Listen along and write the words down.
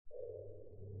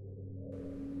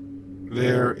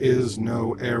There is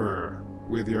no error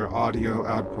with your audio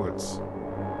outputs.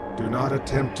 Do not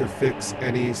attempt to fix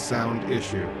any sound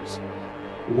issues.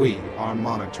 We are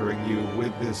monitoring you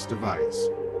with this device.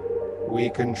 We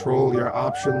control your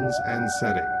options and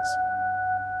settings.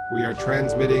 We are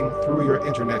transmitting through your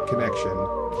internet connection,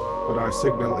 but our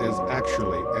signal is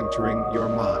actually entering your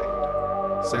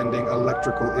mind, sending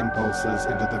electrical impulses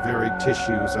into the very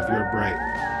tissues of your brain.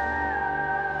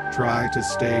 Try to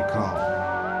stay calm.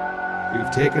 We've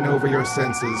taken over your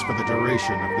senses for the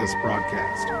duration of this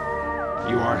broadcast.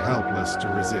 You are helpless to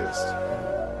resist.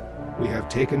 We have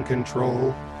taken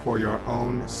control for your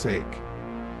own sake.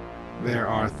 There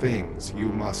are things you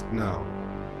must know.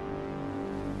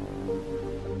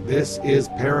 This is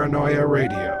Paranoia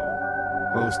Radio,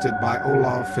 hosted by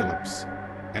Olaf Phillips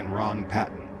and Ron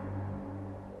Patton.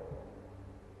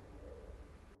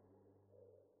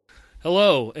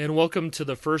 Hello, and welcome to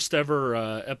the first ever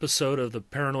episode of the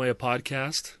Paranoia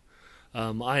Podcast.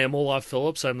 I am Olaf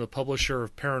Phillips. I'm the publisher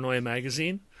of Paranoia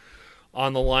Magazine.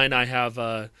 On the line, I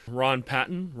have Ron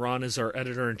Patton. Ron is our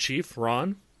editor-in-chief.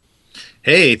 Ron?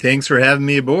 Hey, thanks for having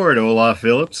me aboard, Olaf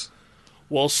Phillips.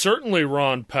 Well, certainly,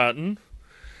 Ron Patton.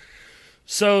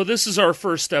 So this is our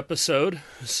first episode,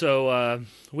 so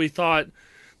we thought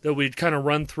that we'd kind of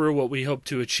run through what we hope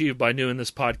to achieve by doing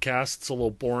this podcast. It's a little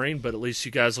boring, but at least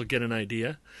you guys will get an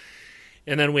idea.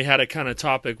 And then we had a kind of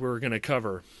topic we were going to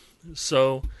cover.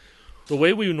 So the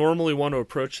way we normally want to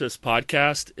approach this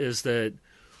podcast is that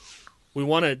we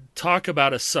want to talk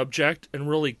about a subject and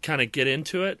really kind of get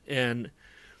into it and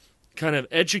kind of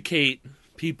educate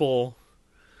people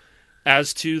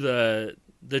as to the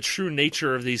true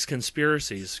nature of these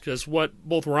conspiracies. Because what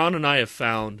both Ron and I have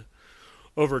found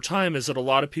over time is that a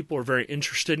lot of people are very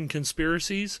interested in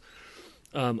conspiracies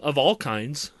of all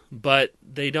kinds, but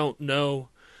they don't know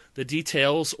the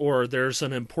details, or there's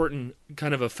an important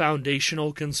kind of a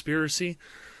foundational conspiracy,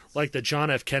 like the John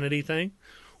F. Kennedy thing,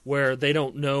 where they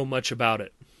don't know much about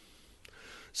it.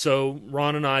 So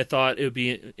Ron and I thought it would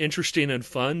be interesting and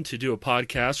fun to do a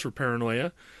podcast for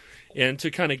Paranoia and to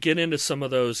kind of get into some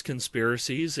of those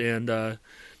conspiracies and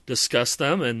discuss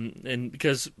them, and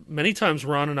because many times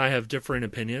Ron and I have differing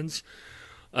opinions,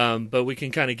 but we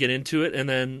can kind of get into it, and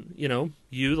then,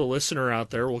 you, the listener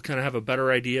out there, will kind of have a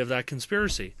better idea of that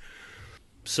conspiracy.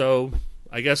 So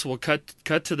I guess we'll cut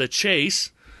to the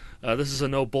chase. This is a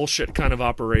no bullshit kind of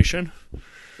operation.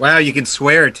 Wow, you can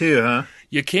swear too, huh?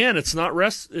 You can. It's not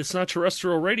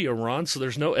terrestrial radio, Ron, so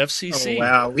there's no FCC. Oh,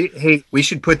 wow. We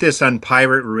should put this on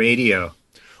pirate radio.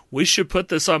 We should put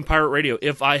this on pirate radio.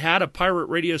 If I had a pirate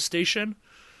radio station,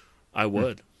 I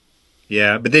would.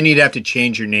 Yeah, but then you'd have to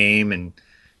change your name and,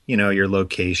 your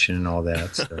location and all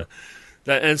that. So.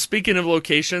 And speaking of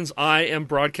locations, I am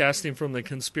broadcasting from the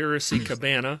Conspiracy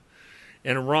Cabana,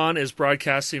 and Ron is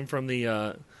broadcasting from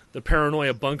the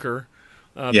Paranoia Bunker,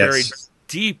 buried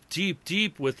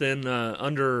deep within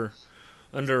under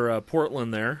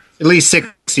Portland there. At least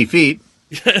 60 feet.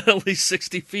 At least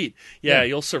 60 feet. Yeah,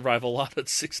 you'll survive a lot at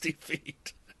 60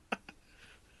 feet.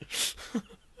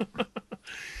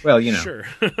 Well, Sure.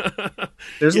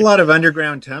 There's a lot of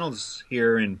underground tunnels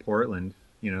here in Portland,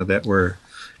 that were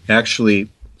actually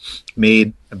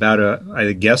made about,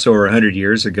 I guess, over 100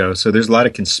 years ago. So there's a lot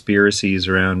of conspiracies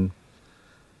around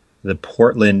the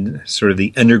Portland, sort of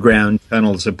the underground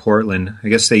tunnels of Portland. I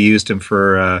guess they used them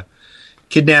for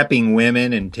kidnapping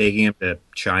women and taking them to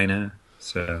China.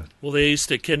 So. Well, they used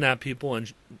to kidnap people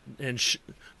and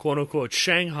quote unquote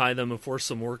Shanghai them and force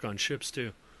them to work on ships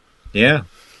too. Yeah.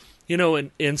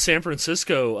 In San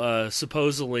Francisco,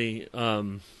 supposedly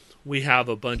we have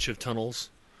a bunch of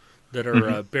tunnels that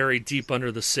are buried deep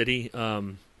under the city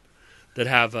that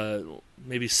have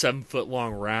maybe 7-foot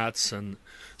long rats, and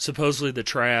supposedly the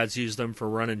triads use them for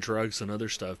running drugs and other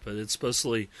stuff. But it's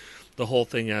supposedly the whole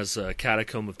thing has a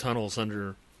catacomb of tunnels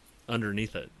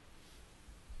underneath it.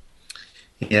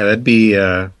 Yeah, that'd be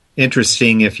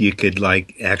interesting if you could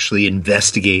actually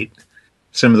investigate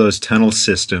some of those tunnel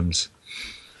systems.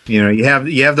 You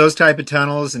have those type of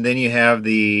tunnels, and then you have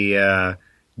the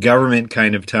government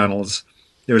kind of tunnels.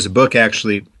 There was a book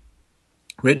actually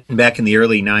written back in the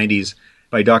early 90s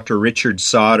by Dr. Richard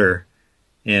Sauter,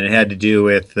 and it had to do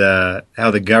with how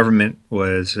the government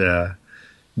was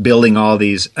building all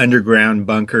these underground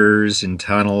bunkers and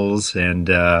tunnels and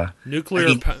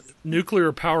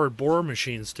nuclear-powered bore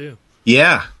machines, too.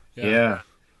 Yeah.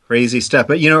 Crazy stuff.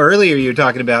 But, earlier you were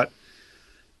talking about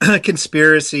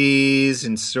conspiracies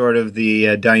and sort of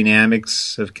the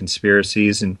dynamics of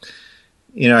conspiracies. And,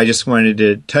 I just wanted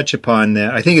to touch upon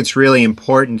that. I think it's really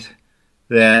important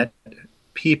that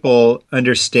people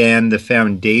understand the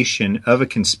foundation of a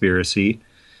conspiracy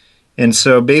And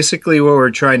so basically what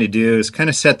we're trying to do is kind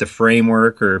of set the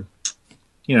framework, or,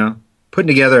 putting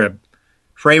together a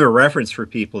frame of reference for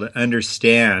people to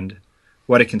understand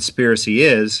what a conspiracy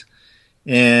is.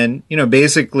 And,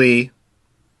 basically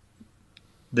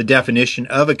the definition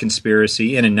of a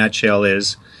conspiracy in a nutshell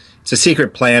is it's a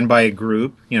secret plan by a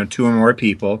group, 2 or more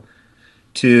people,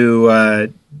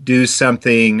 to do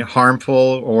something harmful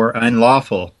or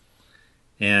unlawful.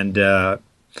 And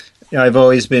I've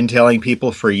always been telling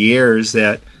people for years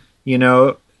that,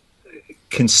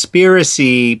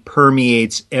 conspiracy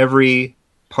permeates every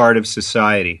part of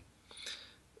society.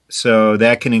 So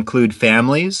that can include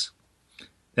families,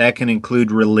 that can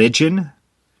include religion.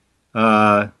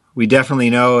 We definitely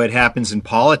know it happens in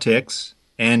politics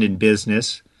and in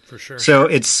business. For sure. So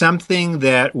it's something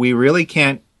that we really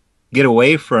can't get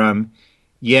away from,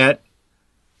 yet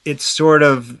it's sort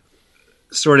of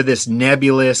this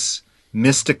nebulous,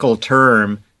 mystical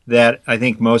term that I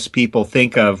think most people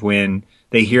think of when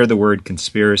they hear the word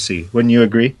conspiracy. Wouldn't you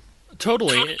agree?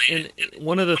 Totally. And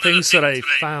one of the things that I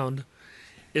found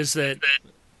is that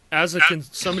as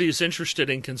somebody who's interested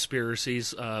in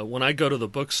conspiracies, when I go to the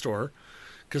bookstore,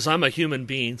 because I'm a human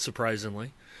being,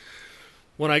 surprisingly,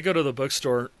 when I go to the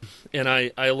bookstore and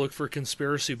I look for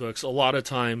conspiracy books, a lot of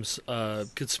times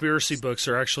conspiracy books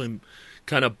are actually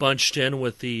kind of bunched in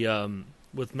with the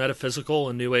with metaphysical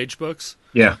and New Age books.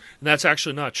 Yeah. And that's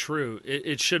actually not true.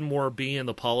 It should more be in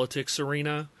the politics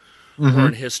arena Mm-hmm. or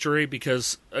in history,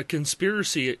 because a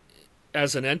conspiracy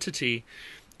as an entity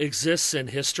exists in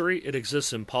history, it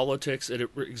exists in politics, it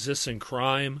exists in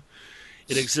crime,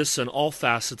 it exists in all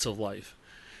facets of life.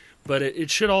 But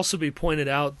it should also be pointed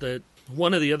out that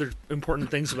one of the other important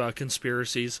things about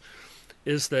conspiracies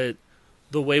is that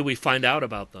the way we find out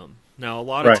about them. Now, a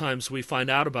lot of times we find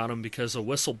out about them because a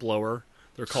whistleblower,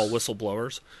 they're called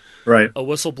whistleblowers, Right. a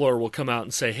whistleblower will come out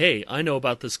and say, hey, I know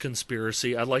about this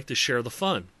conspiracy, I'd like to share the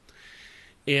fun.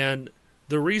 And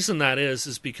the reason that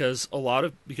is because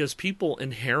because people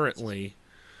inherently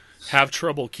have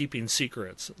trouble keeping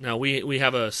secrets. Now, we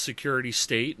have a security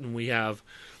state, and we have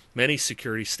many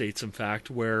security states, in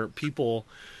fact, where people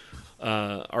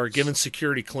are given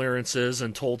security clearances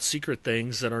and told secret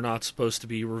things that are not supposed to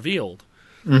be revealed.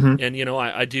 Mm-hmm. And,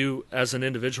 I do, as an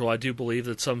individual, I do believe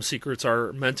that some secrets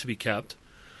are meant to be kept,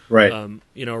 Right.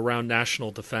 Around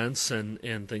national defense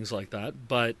and things like that.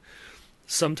 But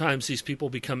sometimes these people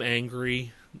become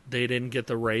angry. They didn't get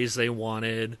the raise they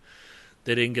wanted.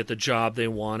 They didn't get the job they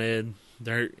wanted.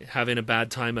 They're having a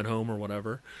bad time at home or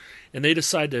whatever. And they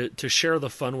decide to share the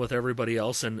fun with everybody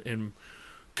else and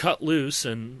cut loose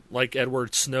and, like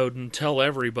Edward Snowden, tell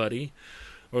everybody,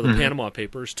 or the Mm-hmm. Panama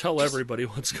Papers, tell everybody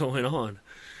what's going on.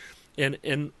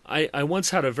 And I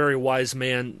once had a very wise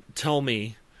man tell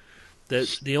me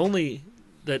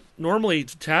that normally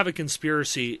to have a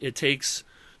conspiracy, it takes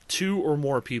 2 or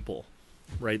more people,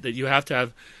 right? That you have to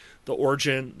have the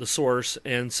origin, the source,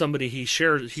 and somebody he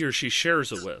or she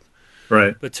shares it with.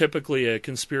 Right. But typically a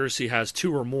conspiracy has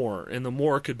 2 or more, and the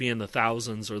more could be in the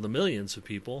thousands or the millions of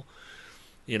people.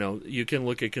 You can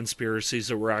look at conspiracies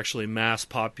that were actually mass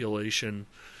population,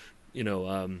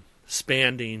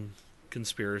 spanning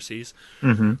conspiracies.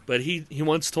 Mm-hmm. But he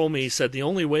once told me, he said, the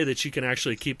only way that you can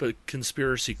actually keep a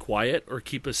conspiracy quiet or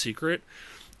keep a secret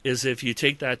is if you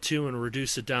take that 2 and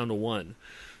reduce it down to 1.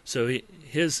 So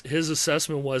his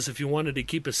assessment was, if you wanted to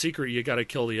keep a secret, you got to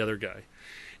kill the other guy.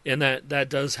 And that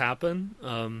does happen,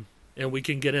 and we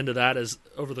can get into that as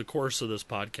over the course of this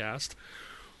podcast.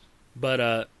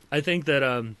 But I think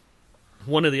that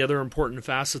one of the other important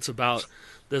facets about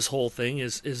this whole thing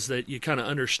is that you kind of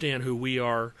understand who we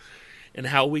are and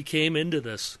how we came into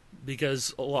this.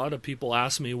 Because a lot of people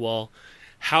ask me, well,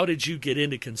 how did you get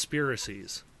into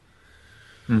conspiracies?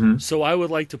 Mm-hmm. So I would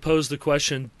like to pose the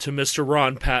question to Mr.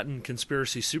 Ron Patton,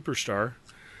 conspiracy superstar.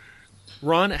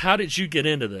 Ron, how did you get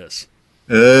into this?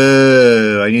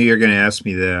 I knew you were going to ask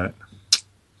me that.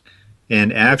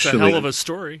 And actually, it's a hell of a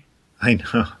story. I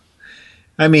know.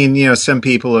 I mean, some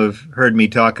people have heard me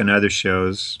talk on other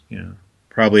shows,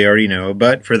 probably already know.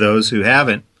 But for those who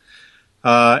haven't,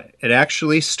 it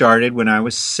actually started when I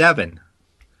was 7.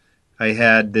 I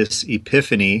had this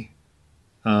epiphany,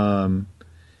 and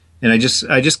I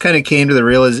just kind of came to the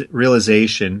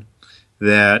realization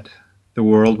that the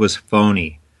world was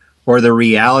phony, or the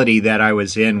reality that I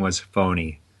was in was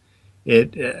phony.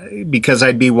 Because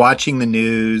I'd be watching the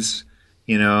news,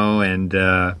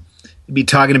 and be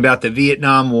talking about the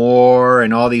Vietnam War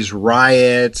and all these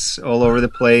riots all over the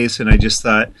place, and I just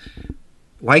thought,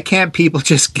 why can't people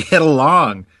just get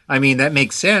along? I mean, that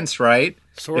makes sense, right?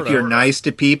 Sort if you're nice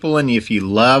to people and if you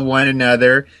love one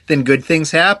another, then good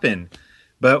things happen.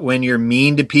 But when you're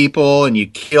mean to people and you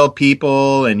kill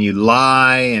people and you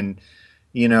lie and,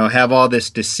 have all this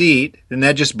deceit, then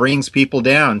that just brings people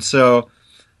down. So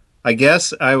I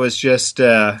guess I was just,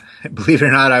 believe it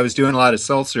or not, I was doing a lot of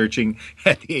soul searching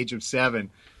at the age of 7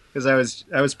 because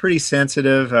I was pretty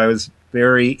sensitive. I was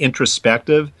very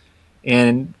introspective,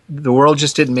 and the world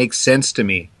just didn't make sense to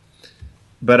me.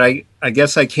 But I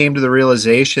guess I came to the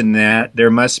realization that there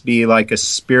must be like a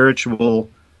spiritual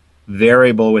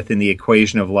variable within the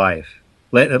equation of life.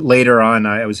 Later on,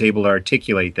 I was able to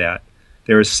articulate that.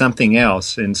 There was something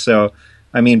else. And so,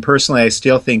 personally, I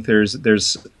still think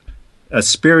there's a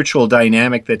spiritual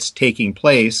dynamic that's taking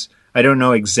place. I don't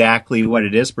know exactly what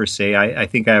it is per se. I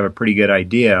think I have a pretty good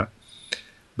idea.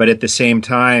 But at the same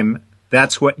time,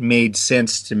 that's what made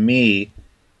sense to me.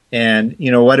 And,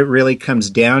 what it really comes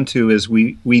down to is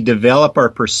we develop our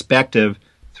perspective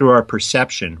through our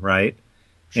perception, right?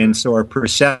 Sure. And so our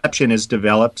perception is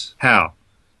developed how?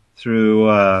 Through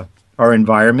our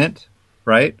environment,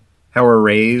 right? How we're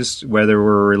raised, whether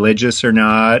we're religious or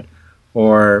not,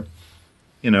 or,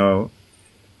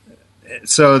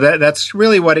 so that's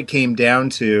really what it came down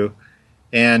to.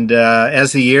 And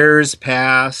as the years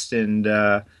passed and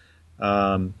I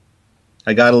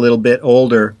got a little bit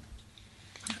older,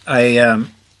 I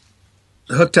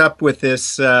hooked up with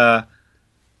this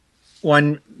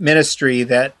one ministry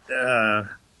that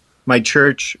my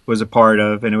church was a part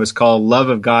of, and it was called Love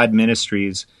of God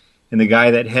Ministries. And the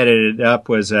guy that headed it up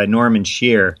was Norman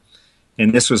Shear.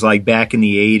 And this was like back in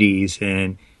the 80s.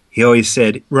 And he always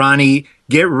said, Ronnie,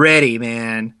 get ready,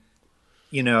 man.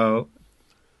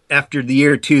 After the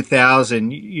year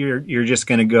 2000, you're just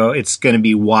going to go, it's going to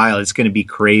be wild. It's going to be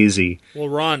crazy. Well,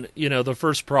 Ron, the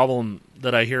first problem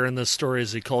that I hear in this story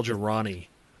is he called you Ronnie.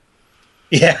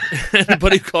 Yeah.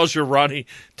 Anybody who calls you Ronnie,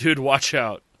 dude, watch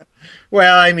out.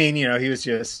 Well, he was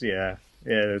just, yeah,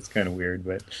 it's kind of weird,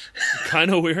 but.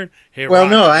 Kind of weird? Hey, well,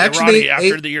 Ronnie, no, actually. Ronnie,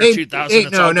 after the year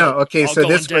 2000, okay, so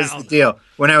this was the deal.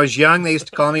 When I was young, they used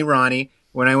to call me Ronnie.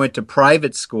 When I went to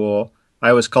private school,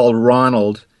 I was called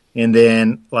Ronald. And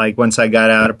then, once I got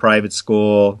out of private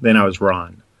school, then I was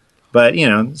Ron. But,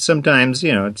 sometimes,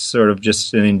 it's sort of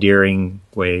just an endearing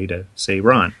way to say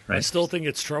Ron, right? I still think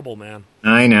it's trouble, man.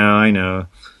 I know.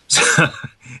 So,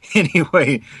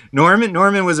 anyway,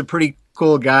 Norman was a pretty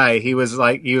cool guy. He was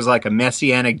like a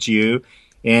Messianic Jew,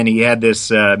 and he had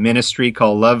this ministry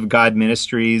called Love God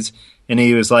Ministries, and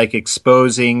he was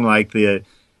exposing the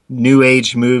New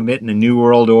Age movement and the New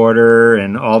World Order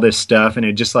and all this stuff, and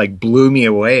it just blew me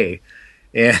away.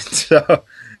 And so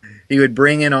he would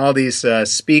bring in all these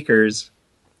speakers,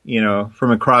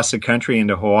 from across the country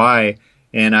into Hawaii,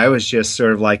 and I was just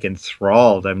sort of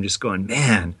enthralled. I'm just going,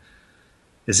 man,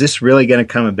 is this really going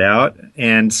to come about?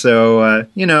 And so, a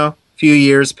few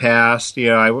years passed.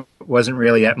 I wasn't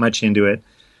really that much into it,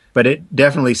 but it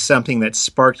definitely something that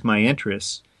sparked my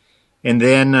interest. And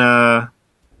then around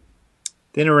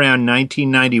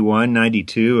 1991,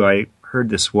 92, I heard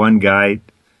this one guy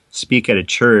speak at a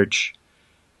church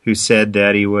who said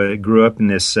that he grew up in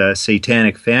this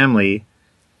satanic family,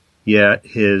 yet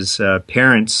his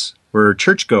parents were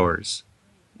churchgoers.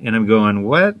 And I'm going,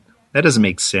 what? That doesn't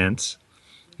make sense,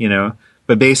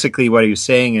 But basically what he was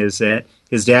saying is that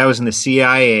his dad was in the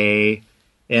CIA,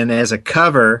 and as a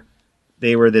cover,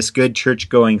 they were this good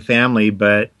church-going family,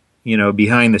 but,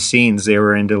 behind the scenes, they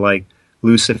were into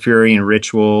Luciferian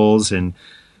rituals, and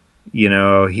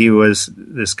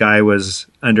this guy was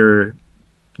under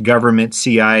government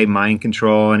CIA mind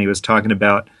control, and he was talking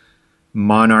about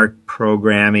monarch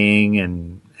programming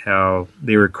and how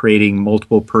they were creating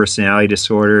multiple personality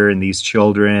disorder in these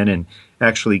children and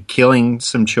actually killing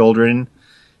some children.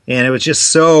 And it was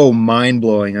just so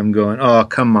mind-blowing. I'm going, oh,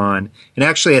 come on. And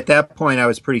actually at that point I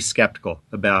was pretty skeptical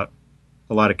about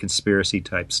a lot of conspiracy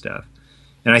type stuff.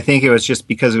 And I think it was just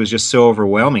because it was just so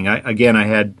overwhelming. I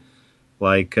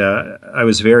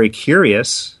was very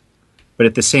curious, but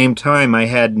at the same time, I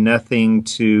had nothing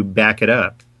to back it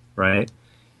up, right?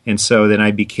 And so then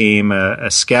I became a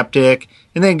skeptic,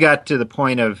 and then got to the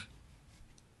point of,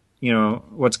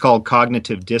 what's called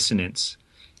cognitive dissonance.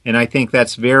 And I think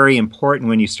that's very important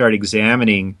when you start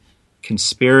examining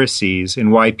conspiracies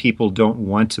and why people don't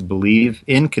want to believe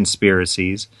in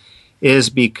conspiracies,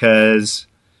 is because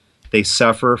they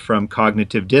suffer from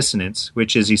cognitive dissonance,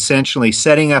 which is essentially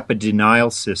setting up a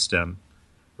denial system,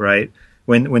 right?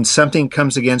 When something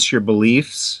comes against your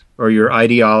beliefs or your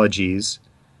ideologies,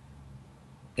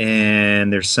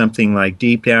 and there's something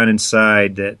deep down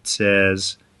inside that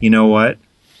says, you know what?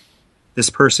 This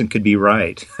person could be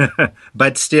right.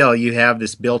 But still, you have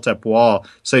this built-up wall.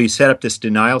 So you set up this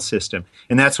denial system.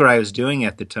 And that's what I was doing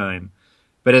at the time.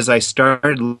 But as I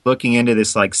started looking into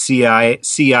this like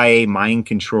CIA mind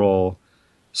control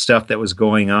stuff that was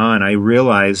going on, I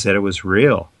realized that it was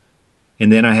real.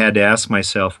 And then I had to ask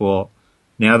myself, well,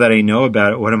 now that I know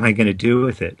about it, what am I going to do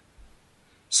with it?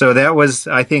 So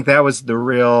I think that was the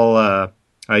real,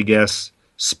 I guess,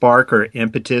 spark or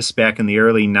impetus back in the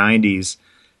early 90s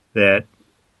that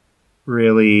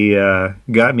really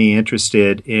got me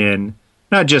interested in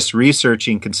not just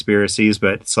researching conspiracies,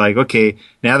 but it's like, okay,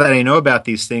 now that I know about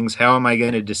these things, how am I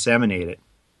going to disseminate it?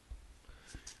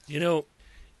 You know,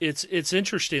 it's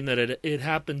interesting that it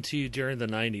happened to you during the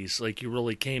 90s. Like, you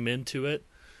really came into it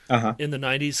in the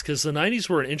 90s, because the 90s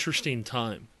were an interesting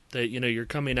time. That, you're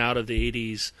coming out of the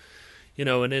 80s,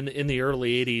 and in the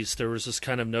early 80s, there was this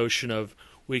kind of notion of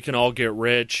we can all get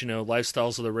rich,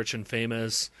 lifestyles of the rich and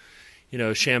famous,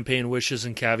 champagne wishes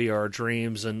and caviar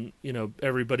dreams, and,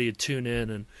 everybody would tune in.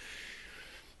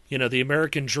 And, the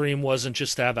American dream wasn't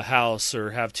just to have a house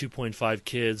or have 2.5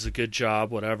 kids, a good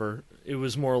job, whatever. It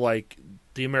was more like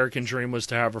the American dream was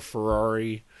to have a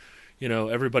Ferrari.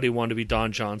 Everybody wanted to be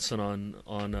Don Johnson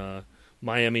on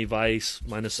Miami Vice,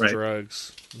 minus the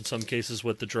drugs, in some cases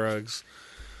with the drugs.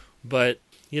 But,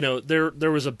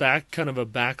 there was a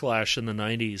backlash in the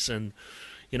 90s, and,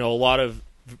 a lot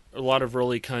of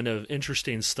really kind of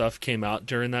interesting stuff came out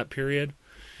during that period.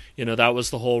 That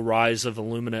was the whole rise of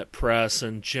Illuminate Press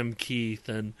and Jim Keith,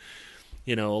 and,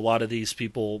 a lot of these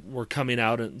people were coming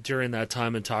out during that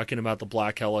time and talking about the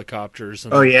black helicopters.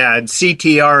 And, and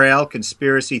CTRL,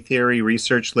 Conspiracy Theory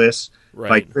Research List,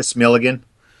 by Chris Milligan.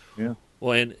 Yeah.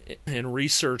 Well, and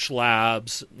research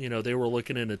labs, they were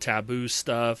looking into taboo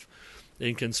stuff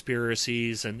and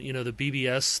conspiracies, and, the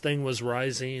BBS thing was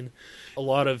rising. A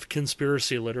lot of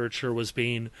conspiracy literature was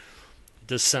being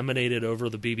disseminated over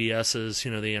the BBS's,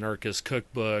 the Anarchist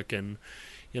Cookbook, and,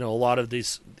 a lot of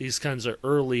these kinds of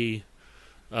early,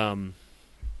 kind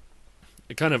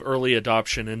of early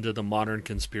adoption into the modern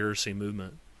conspiracy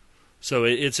movement. So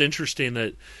it's interesting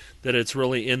that it's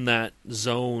really in that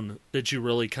zone that you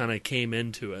really kind of came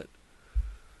into it.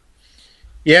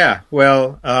 Yeah,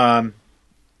 well,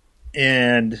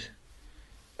 and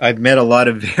I've met a lot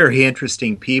of very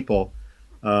interesting people.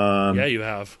 Yeah, you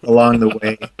have. Along the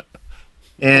way.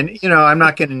 And, I'm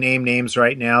not going to name names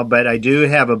right now, but I do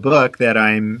have a book that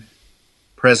I'm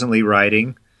presently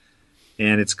writing,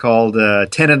 and it's called,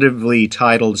 tentatively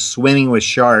titled Swimming with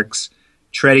Sharks,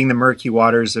 Treading the Murky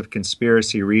Waters of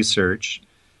Conspiracy Research.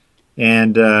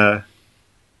 And,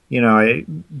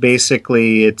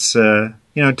 basically it's,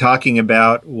 talking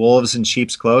about wolves in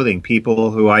sheep's clothing,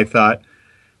 people who I thought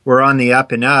were on the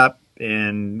up and up,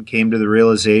 and came to the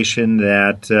realization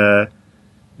that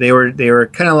they were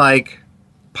kind of like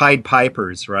Pied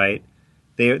Pipers, right?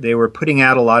 They were putting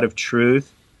out a lot of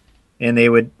truth, and they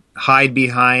would hide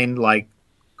behind like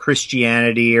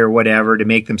Christianity or whatever to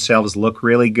make themselves look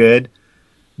really good.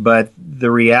 But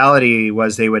the reality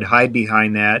was they would hide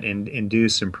behind that and do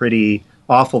some pretty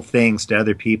awful things to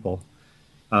other people.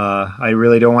 I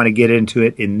really don't want to get into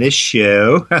it in this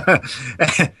show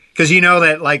because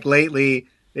that like lately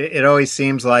it always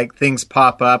seems like things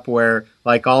pop up where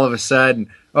like all of a sudden,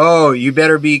 oh, you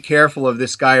better be careful of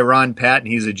this guy Ron Patton.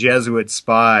 He's a Jesuit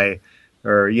spy,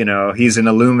 or he's an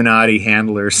Illuminati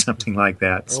handler or something like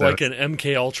that. Or like an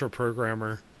MK Ultra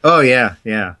programmer. Oh yeah,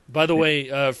 yeah. By the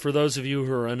way, for those of you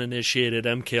who are uninitiated,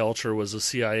 MK Ultra was a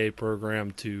CIA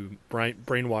program to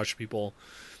brainwash people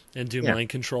and do mind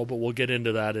control, but we'll get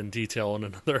into that in detail in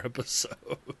another episode.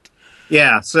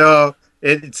 Yeah, so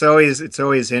it's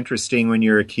always interesting when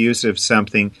you're accused of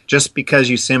something just because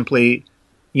you simply,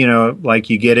 like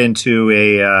you get into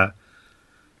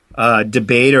a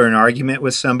debate or an argument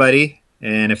with somebody,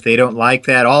 and if they don't like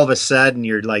that, all of a sudden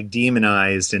you're like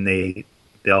demonized, and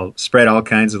they'll spread all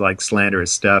kinds of like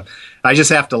slanderous stuff. I just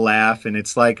have to laugh, and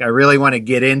it's like I really want to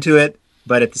get into it,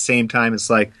 but at the same time it's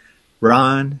like,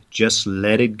 Ron, just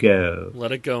let it go.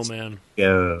 Let it go, man.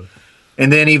 Go.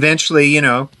 And then eventually,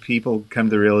 people come to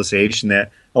the realization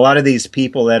that a lot of these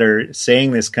people that are saying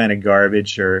this kind of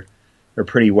garbage are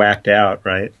pretty whacked out,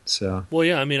 right? So. Well,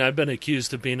 yeah, I mean, I've been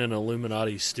accused of being an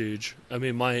Illuminati stooge. I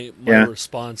mean, my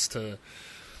response to,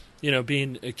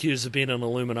 being accused of being an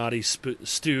Illuminati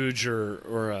stooge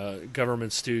or a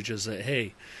government stooge is that,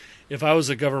 hey, if I was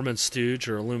a government stooge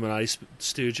or Illuminati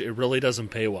stooge, it really doesn't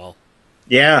pay well.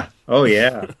 Yeah. Oh,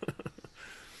 yeah.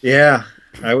 Yeah.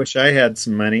 I wish I had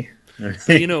some money.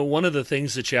 One of the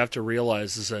things that you have to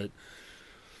realize is that,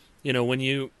 when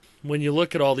you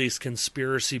look at all these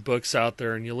conspiracy books out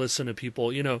there and you listen to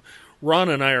people, Ron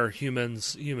and I are human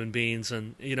beings,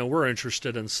 and, we're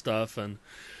interested in stuff, and,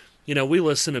 we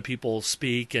listen to people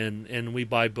speak and we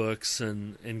buy books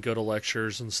and go to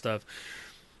lectures and stuff.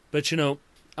 But,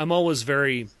 I'm always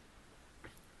very,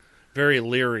 very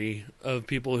leery of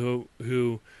people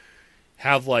who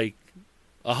have like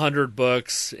 100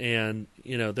 books and,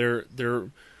 they're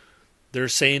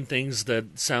saying things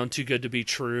that sound too good to be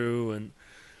true. And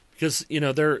because,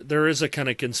 there is a kind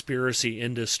of conspiracy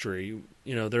industry.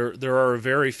 There are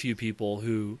very few people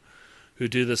who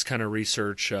do this kind of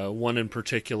research. One in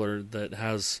particular that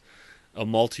has a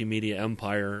multimedia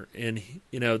empire, and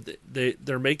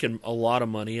they're making a lot of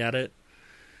money at it.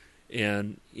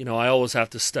 And I always have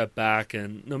to step back,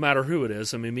 and no matter who it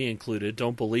is, I mean, me included,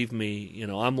 don't believe me.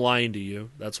 I'm lying to you.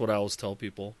 That's what I always tell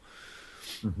people.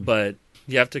 Mm-hmm. But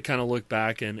you have to kind of look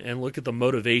back and look at the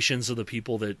motivations of the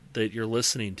people that you're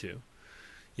listening to.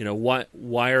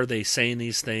 Why are they saying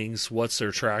these things? What's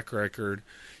their track record?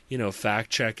 Fact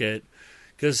check it.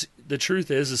 Because the truth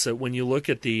is that when you look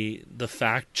at the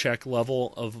fact check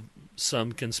level of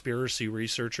some conspiracy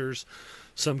researchers,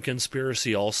 some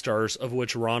conspiracy all-stars, of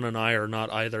which Ron and I are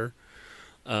not either,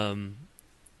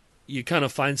 you kind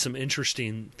of find some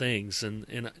interesting things.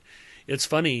 And it's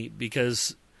funny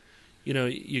because,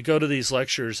 you go to these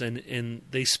lectures and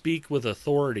they speak with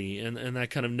authority, and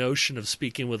that kind of notion of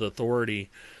speaking with authority,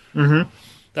 mm-hmm.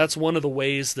 That's one of the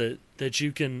ways that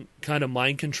you can kind of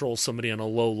mind control somebody on a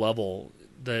low level,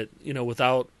 that,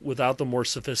 without the more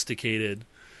sophisticated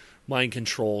mind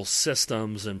control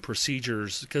systems and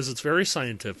procedures, because it's very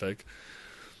scientific.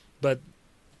 But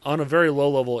on a very low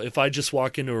level, if I just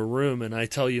walk into a room and I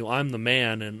tell you I'm the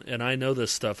man and I know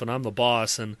this stuff and I'm the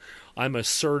boss and I'm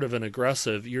assertive and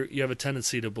aggressive, you have a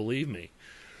tendency to believe me.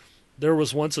 There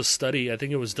was once a study, I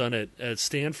think it was done at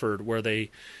Stanford, where they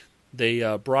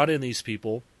brought in these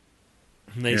people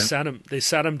and they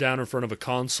sat them down in front of a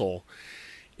console,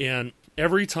 and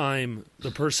every time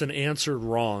the person answered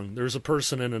wrong, there was a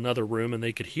person in another room and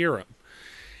they could hear him.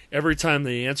 Every time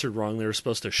they answered wrong, they were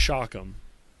supposed to shock them.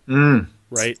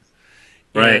 Right?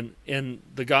 Right. And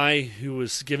the guy who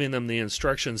was giving them the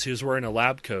instructions, he was wearing a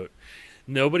lab coat.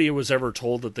 Nobody was ever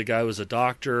told that the guy was a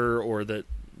doctor or that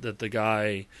the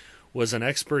guy was an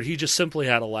expert. He just simply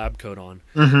had a lab coat on.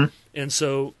 Mm-hmm. And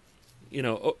so,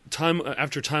 time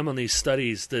after time on these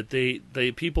studies, that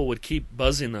they people would keep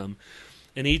buzzing them.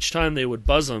 And each time they would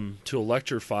buzz them to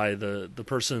electrify the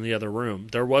person in the other room.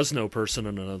 There was no person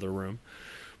in another room.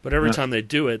 But every time they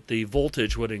do it, the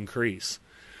voltage would increase.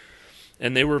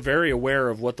 And they were very aware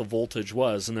of what the voltage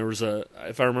was. And there was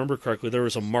if I remember correctly, there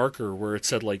was a marker where it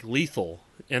said like lethal.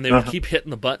 And they would keep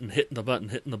hitting the button.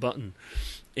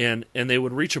 And they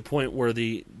would reach a point where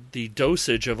the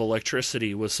dosage of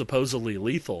electricity was supposedly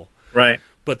lethal. Right.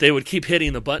 But they would keep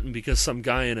hitting the button because some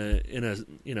guy in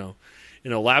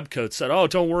a lab coat said, "Oh,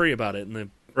 don't worry about it." And the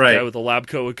guy with the lab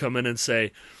coat would come in and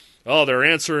say, "Oh, they're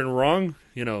answering wrong.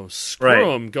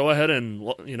 Screw them. Go ahead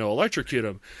and electrocute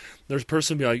them." There's a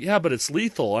person be like, "Yeah, but it's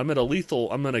lethal. I'm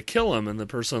going to kill him." And the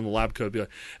person in the lab coat would be like,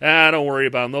 "Don't worry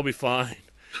about them. They'll be fine."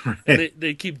 Right. And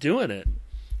they keep doing it.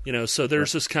 So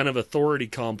there's this kind of authority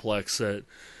complex that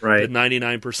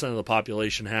 99% of the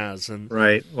population has. And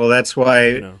right. Well, that's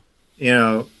why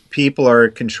people are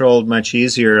controlled much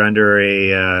easier under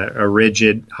a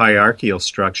rigid hierarchical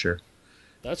structure.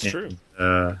 That's true.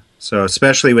 So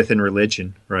especially within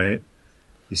religion, right?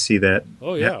 You see that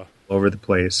all over the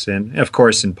place. And, of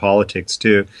course, in politics,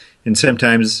 too. And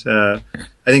sometimes I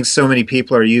think so many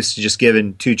people are used to just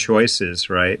given two choices,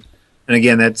 right? And,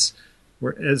 again,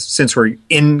 since we're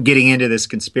getting into this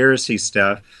conspiracy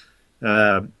stuff,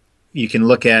 you can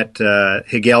look at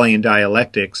Hegelian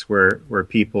dialectics where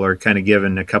people are kind of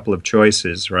given a couple of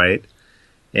choices, right?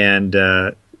 And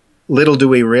little do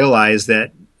we realize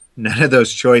that none of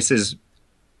those choices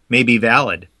may be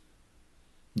valid.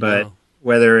 But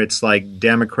whether it's like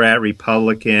Democrat,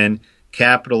 Republican,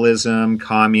 capitalism,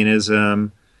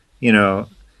 communism,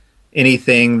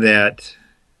 anything that,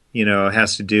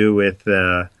 has to do with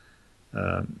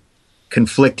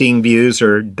conflicting views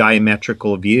or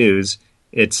diametrical views,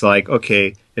 it's like,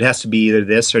 okay, it has to be either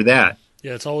this or that.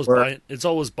 Yeah, it's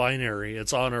always binary.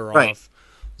 It's on or off,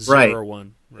 0 or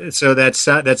 1. Right. So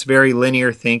that's very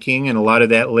linear thinking, and a lot of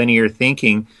that linear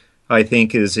thinking, I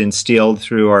think, is instilled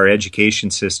through our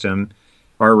education system,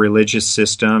 our religious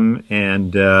system,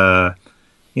 and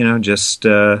just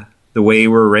the way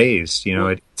we're raised.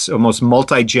 It's almost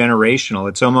multi-generational.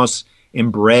 It's almost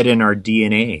inbred in our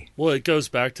DNA. Well, it goes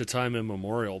back to time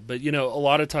immemorial. But a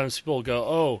lot of times people go,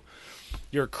 "Oh,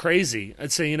 you're crazy."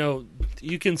 I'd say,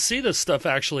 you can see this stuff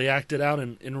actually acted out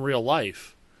in real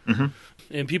life. Mm-hmm.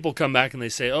 And people come back and they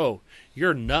say, "Oh,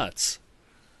 you're nuts.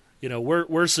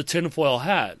 Where's the tinfoil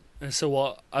hat?" And I say,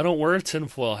 "Well, I don't wear a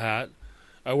tinfoil hat.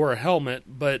 I wear a helmet,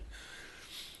 but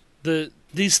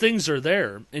these things are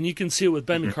there, and you can see it with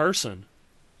Ben Carson.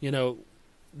 You know,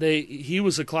 he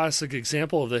was a classic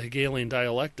example of the Hegelian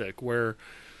dialectic, where,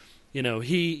 you know,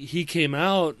 he came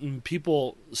out and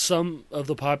some of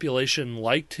the population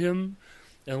liked him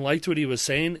and liked what he was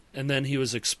saying, and then he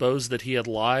was exposed that he had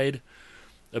lied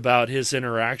about his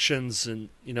interactions and,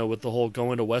 you know, with the whole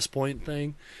going to West Point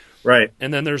thing. Right.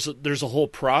 And then there's a whole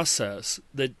process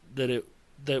that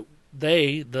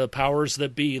they, the powers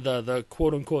that be, the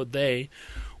quote unquote they,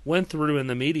 went through in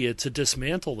the media to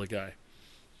dismantle the guy.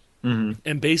 Mm-hmm.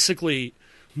 And basically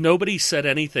nobody said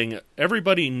anything.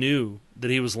 Everybody knew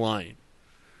that he was lying.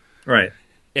 Right.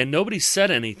 And nobody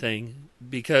said anything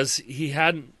because he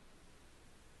hadn't,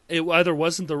 it either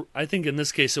wasn't I think in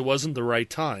this case it wasn't the right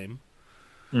time.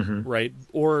 Mm-hmm. Right?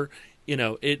 Or, you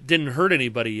know, it didn't hurt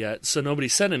anybody yet, so nobody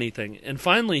said anything. And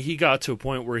finally he got to a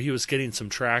point where he was getting some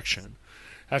traction.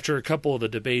 After a couple of the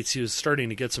debates, he was starting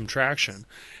to get some traction.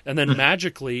 And then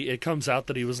magically it comes out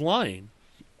that he was lying.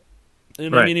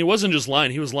 And right. I mean, he wasn't just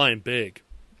lying, he was lying big.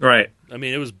 Right. I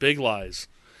mean, it was big lies.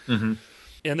 Mm-hmm.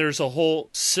 And there's a whole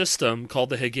system called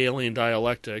the Hegelian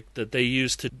dialectic that they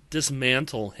use to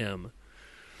dismantle him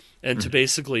and to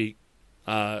basically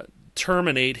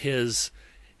terminate his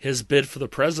bid for the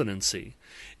presidency.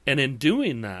 And in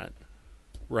doing that,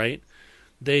 right,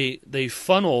 they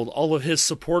funneled all of his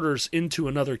supporters into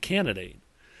another candidate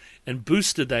and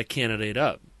boosted that candidate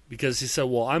up, because he said,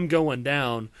 well, I'm going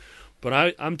down,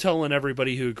 but I'm telling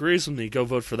everybody who agrees with me, go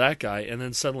vote for that guy, and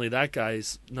then suddenly that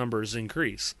guy's numbers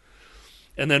increase.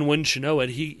 And then wouldn't you know it,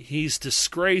 he's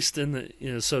disgraced, in the,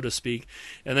 you know, so to speak,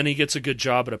 and then he gets a good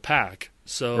job at a PAC.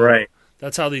 So right.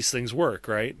 That's how these things work,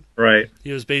 right? Right.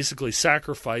 He was basically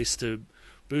sacrificed to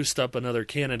boost up another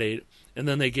candidate, and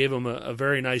then they gave him a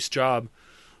very nice job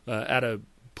at a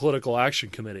political action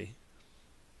committee.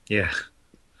 Yeah.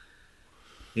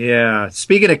 Yeah.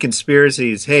 Speaking of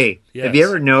conspiracies, hey, yes. Have you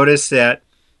ever noticed that,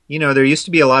 you know, there used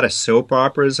to be a lot of soap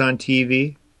operas on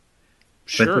TV?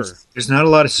 Sure. But there's not a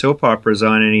lot of soap operas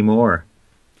on anymore.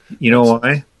 You know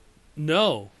why?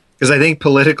 No. Because I think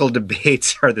political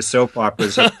debates are the soap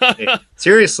operas.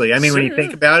 Seriously. I mean, when you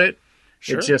think about it,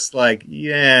 sure. It's just like,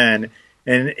 yeah.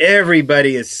 And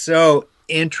everybody is so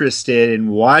interested in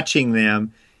watching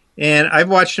them. And I've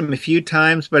watched them a few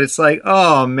times, but it's like,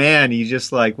 oh, man, you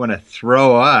just like want to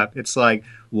throw up. It's like,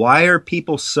 why are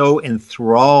people so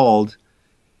enthralled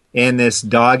in this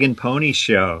dog and pony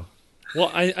show?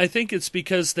 Well, I think it's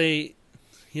because they,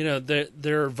 you know,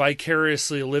 they're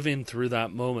vicariously living through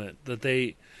that moment, that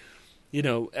they, you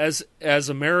know, as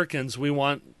Americans, we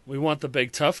want the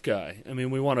big tough guy. I mean,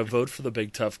 we want to vote for the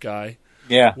big tough guy.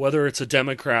 Yeah. Whether it's a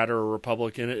Democrat or a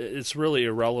Republican, it's really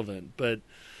irrelevant. But,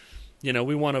 you know,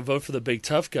 we want to vote for the big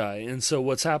tough guy. And so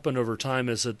what's happened over time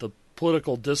is that the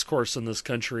political discourse in this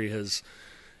country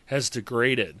has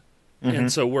degraded. Mm-hmm.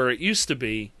 And so where it used to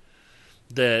be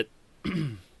that,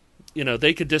 you know,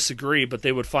 they could disagree, but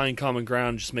they would find common ground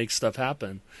and just make stuff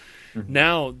happen. Mm-hmm.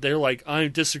 Now they're like, I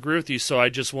disagree with you, so I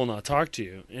just will not talk to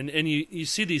you. And you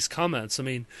see these comments. I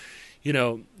mean, you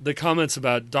know, the comments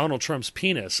about Donald Trump's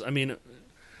penis. I mean,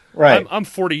 right. I'm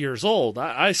 40 years old.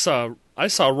 I saw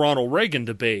Ronald Reagan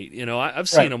debate. You know, I've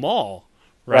seen them all.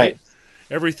 Right.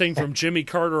 Everything from Jimmy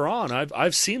Carter on,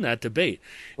 I've seen that debate.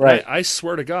 Right. I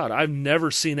swear to God, I've never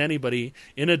seen anybody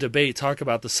in a debate talk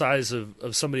about the size of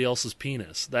somebody else's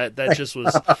penis. That just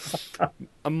was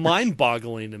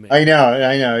mind-boggling to me. I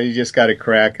know. You just got to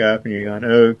crack up and you're going,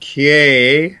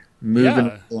 okay,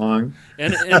 moving along.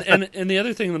 And the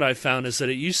other thing that I found is that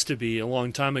it used to be a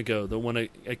long time ago that when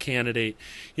a candidate,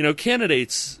 you know,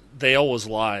 candidates, they always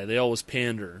lie. They always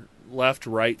pander. Left,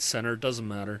 right, center, doesn't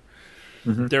matter.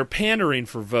 Mm-hmm. They're pandering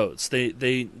for votes.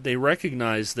 They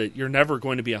recognize that you're never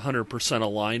going to be 100%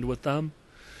 aligned with them.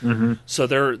 Mm-hmm. So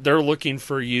they're looking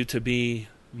for you to be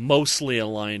mostly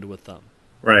aligned with them.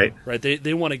 Right.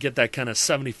 They want to get that kind of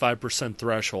 75%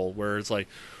 threshold where it's like,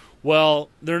 well,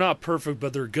 they're not perfect,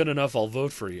 but they're good enough, I'll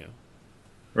vote for you.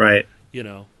 Right. You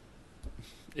know.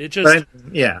 It just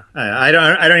I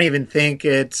don't even think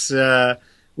it's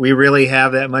we really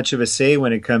have that much of a say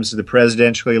when it comes to the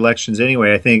presidential elections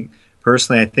anyway. I think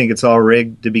it's all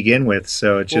rigged to begin with.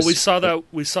 So it's just we saw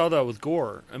that with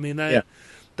Gore. I mean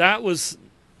that was,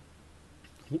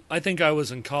 I think I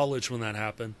was in college when that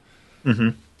happened. Mm-hmm.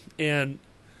 And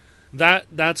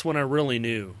that's when I really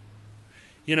knew.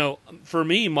 You know, for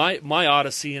me, my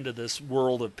odyssey into this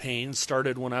world of pain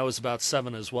started when I was about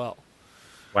 7 as well.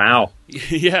 Wow.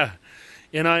 Yeah.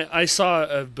 And I saw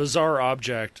a bizarre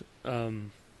object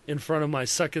in front of my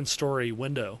second story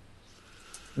window.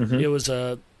 Mm-hmm. It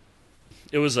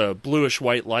was a bluish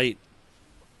white light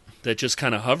that just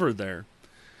kind of hovered there.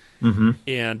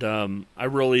 And I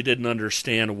really didn't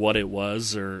understand what it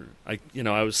was, or I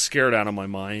was scared out of my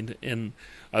mind. And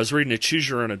I was reading a Choose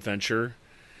Your Own Adventure,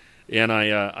 and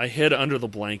I hid under the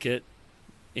blanket,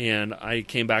 and I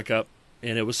came back up,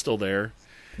 and it was still there.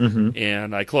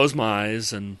 And I closed my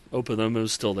eyes and opened them, it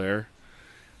was still there.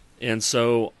 And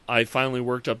so I finally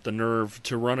worked up the nerve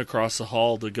to run across the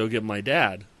hall to go get my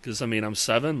dad. Because, I'm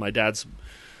 7.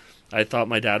 I thought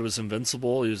my dad was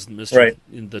invincible. He was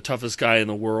the toughest guy in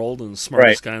the world and the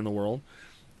smartest guy in the world.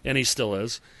 And he still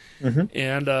is.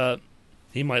 And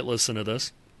he might listen to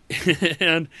this.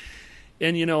 and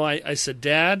I said,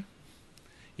 Dad,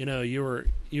 you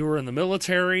were in the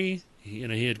military.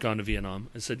 He had gone to Vietnam.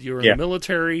 I said, you were in the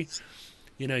military.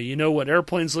 You know what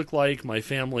airplanes look like. My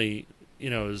family,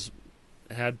 has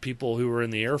had people who were in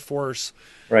the Air Force.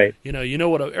 Right. You know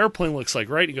what an airplane looks like,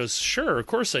 right? He goes, sure, of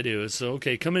course I do. So,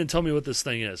 okay, come in and tell me what this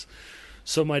thing is.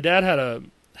 So my dad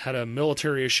had a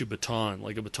military issue baton,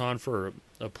 like a baton for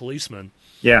a policeman.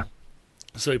 Yeah.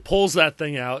 So he pulls that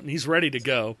thing out, and he's ready to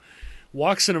go.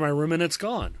 Walks into my room, and it's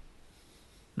gone.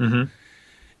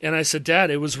 And I said, Dad,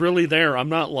 it was really there. I'm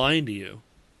not lying to you.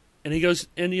 And he goes,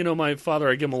 and my father,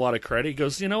 I give him a lot of credit. He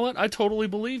goes, you know what? I totally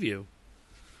believe you.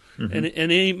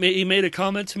 And he made a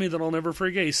comment to me that I'll never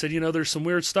forget. He said, there's some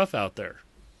weird stuff out there.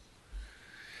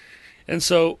 And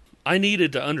so I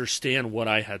needed to understand what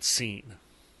I had seen.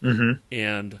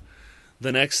 And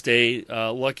the next day,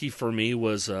 lucky for me,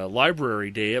 was library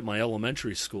day at my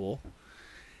elementary school.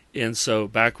 And so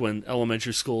back when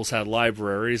elementary schools had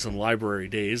libraries and library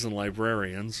days and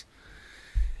librarians.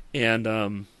 And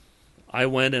I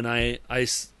went and I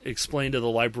explained to the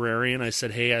librarian, I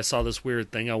said, hey, I saw this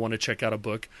weird thing. I want to check out a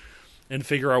book and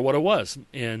figure out what it was.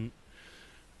 And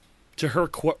to her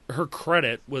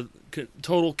credit, with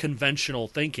total conventional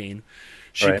thinking,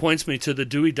 she points me to the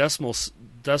Dewey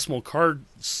Decimal card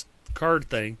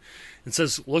thing and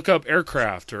says, look up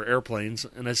aircraft or airplanes.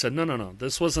 And I said, no,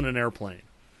 this wasn't an airplane.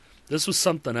 This was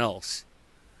something else.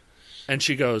 And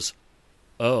she goes,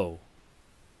 oh.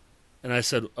 And I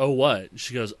said, oh, what?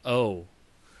 She goes, oh.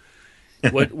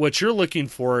 What you're looking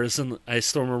for is I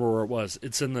still remember where it was.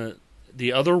 It's in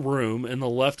the other room in the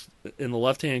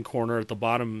left-hand corner at the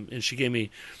bottom, and she gave me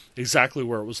exactly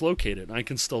where it was located. And I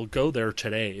can still go there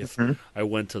today if I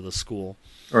went to the school.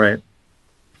 Right.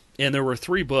 And there were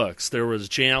 3 books. There was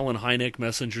J. Allen Hynek,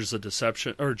 Messengers of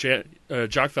Deception, or Jacques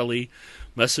Vallée,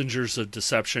 Messengers of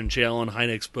Deception, J. Allen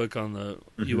Hynek's book on the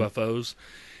UFOs,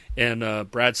 and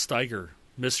Brad Steiger,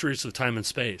 Mysteries of Time and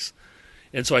Space.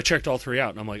 And so I checked all 3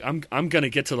 out, and I'm like, I'm going to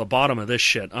get to the bottom of this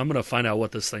shit. I'm going to find out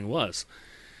what this thing was.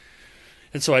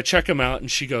 And so I check them out, and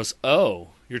she goes, oh,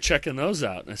 you're checking those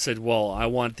out. And I said, well, I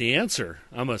want the answer.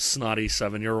 I'm a snotty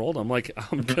 7-year-old. I'm like,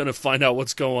 I'm going to find out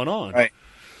what's going on. Right.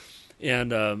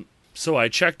 And so I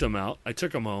checked them out. I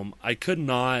took them home. I could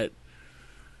not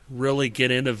really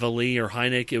get into Vallée or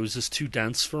Hynek. It was just too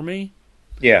dense for me.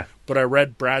 Yeah. But I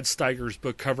read Brad Steiger's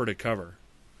book cover to cover.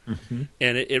 And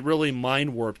it really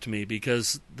mind-warped me,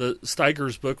 because the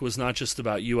Steiger's book was not just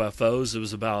about UFOs. It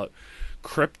was about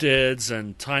cryptids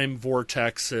and time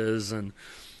vortexes and,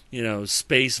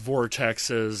 space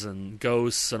vortexes and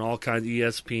ghosts and all kinds of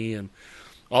ESP and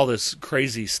all this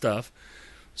crazy stuff.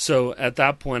 So at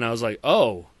that point, I was like,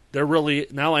 oh,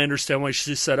 now I understand why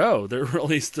she said, oh,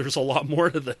 there's a lot more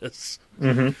to this.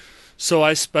 So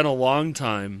I spent a long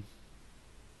time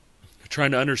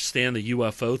trying to understand the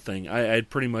UFO thing. I had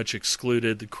pretty much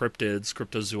excluded the cryptids,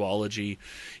 cryptozoology,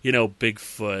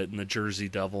 Bigfoot and the Jersey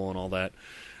Devil and all that.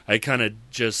 I kind of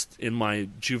just, in my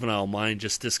juvenile mind,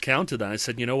 just discounted that. I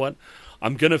said, you know what?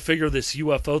 I'm going to figure this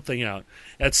UFO thing out.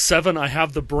 At 7, I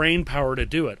have the brain power to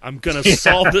do it. I'm going to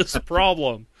solve this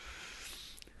problem.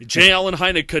 J. Allen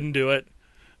Hynek couldn't do it.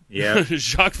 Yeah.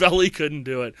 Jacques Vallée couldn't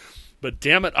do it. But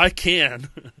damn it, I can.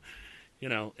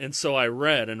 And so I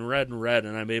read and read and read,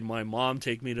 and I made my mom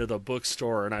take me to the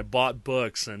bookstore, and I bought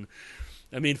books, and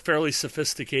fairly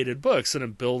sophisticated books, and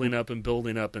I'm building up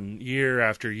and year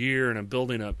after year, and I'm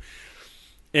building up.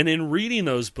 And in reading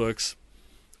those books,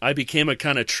 I became a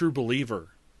kind of true believer,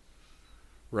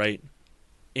 right?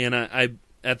 And I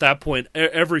at that point,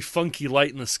 every funky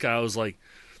light in the sky was like,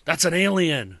 that's an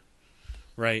alien,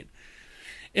 right?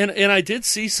 And I did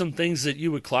see some things that you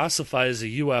would classify as a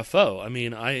UFO.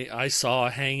 I saw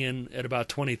hanging at about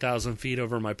 20,000 feet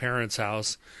over my parents'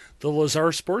 house the Lazar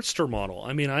Sportster model.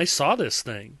 I saw this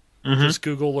thing. Just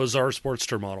Google Lazar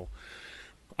Sportster model.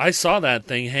 I saw that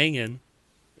thing hanging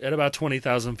at about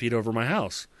 20,000 feet over my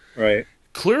house. Right.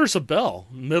 Clear as a bell.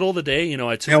 Middle of the day,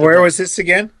 I took. Now, where was this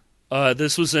again?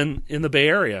 This was in the Bay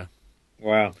Area.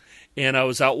 Wow. And I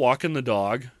was out walking the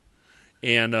dog,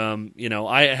 And,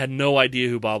 I had no idea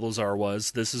who Bob Lazar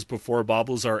was. This is before Bob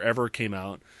Lazar ever came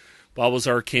out. Bob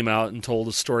Lazar came out and told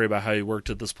a story about how he worked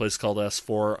at this place called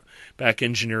S4, back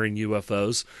engineering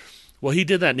UFOs. Well, he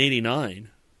did that in 89,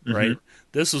 right?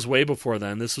 This was way before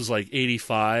then. This was like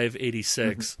 85,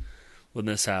 86 when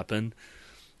this happened.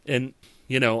 And,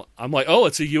 I'm like, oh,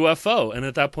 it's a UFO. And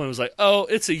at that point, I was like, oh,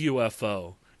 it's a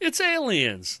UFO. It's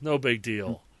aliens. No big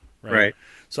deal. Right.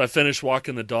 So I finished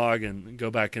walking the dog and go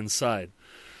back inside.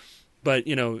 But,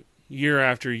 year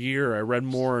after year, I read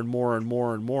more and more and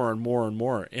more and more and more and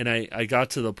more. And I got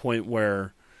to the point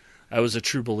where I was a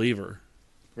true believer.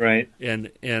 Right.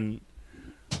 And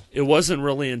it wasn't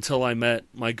really until I met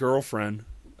my girlfriend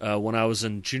when I was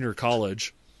in junior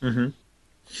college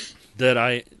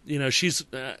that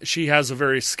she has a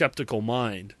very skeptical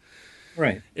mind.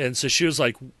 Right. And so she was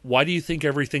like, why do you think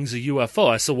everything's a UFO?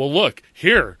 I said, well, look,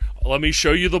 here, let me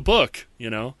show you the book,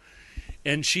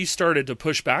 And she started to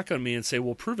push back on me and say,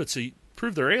 well, prove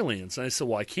they're aliens. And I said,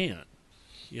 well, I can't.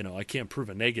 I can't prove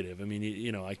a negative. I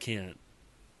mean, I can't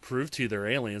prove to you they're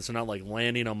aliens. They're not like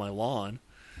landing on my lawn.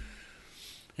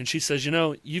 And she says,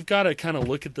 you've got to kind of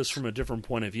look at this from a different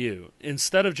point of view.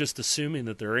 Instead of just assuming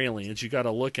that they're aliens, you got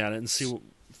to look at it and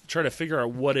try to figure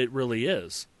out what it really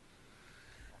is.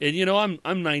 And,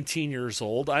 I'm 19 years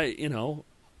old. I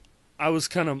was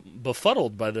kind of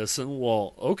befuddled by this. And,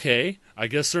 well, okay, I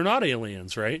guess they're not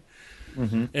aliens, right?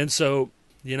 And so,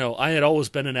 I had always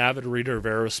been an avid reader of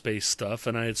aerospace stuff.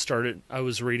 And I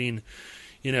was reading,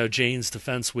 Jane's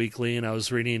Defense Weekly, and I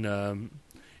was reading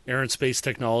Air and Space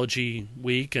Technology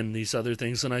Week and these other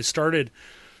things. And I started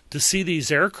to see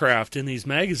these aircraft in these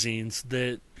magazines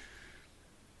that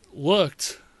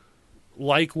looked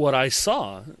like what I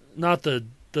saw. Not the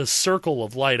circle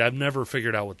of light. I've never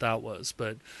figured out what that was,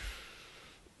 but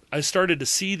I started to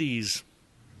see these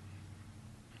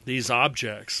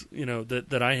objects,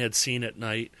 that I had seen at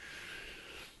night,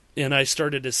 and I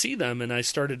started to see them, and I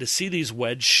started to see these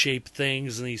wedge-shaped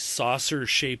things and these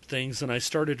saucer-shaped things, and I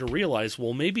started to realize,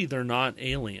 well, maybe they're not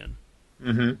alien,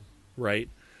 right?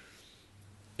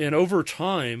 And over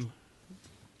time,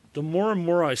 the more and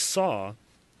more I saw,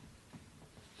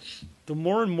 the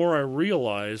more and more I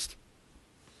realized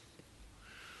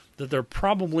that they're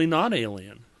probably not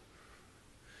alien.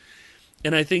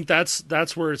 And I think that's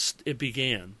where it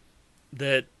began.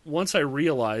 That once I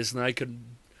realized and I could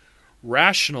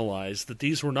rationalize that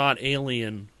these were not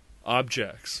alien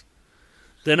objects,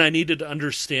 then I needed to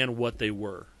understand what they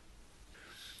were.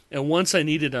 And once I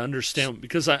needed to understand,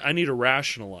 because I need to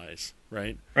rationalize,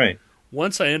 right? Right.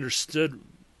 Once I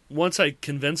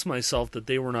convinced myself that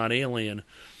they were not alien,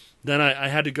 then I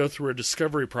had to go through a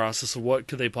discovery process of what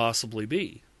could they possibly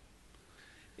be.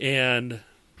 And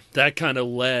that kind of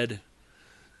led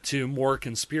to more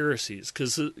conspiracies,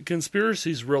 because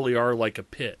conspiracies really are like a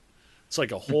pit. It's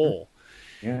like a hole.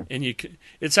 Yeah. And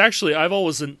it's actually, I've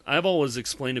always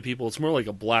explained to people, it's more like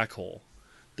a black hole.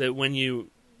 That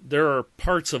there are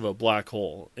parts of a black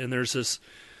hole, and there's this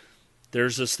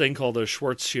thing called the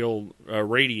Schwarzschild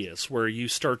radius, where you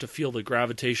start to feel the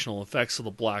gravitational effects of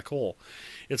the black hole.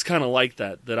 It's kind of like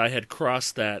that I had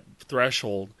crossed that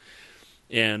threshold,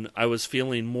 and I was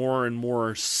feeling more and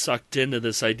more sucked into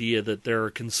this idea that there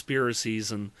are conspiracies,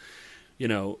 and,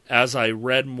 as I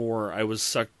read more, I was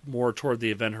sucked more toward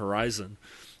the event horizon.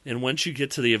 And once you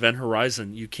get to the event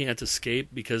horizon, you can't escape,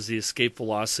 because the escape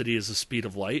velocity is the speed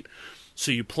of light.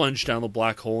 So you plunge down the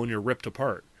black hole and you're ripped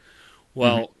apart.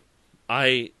 Well,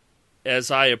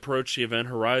 as I approached the event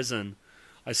horizon,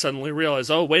 I suddenly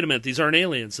realized, oh, wait a minute, these aren't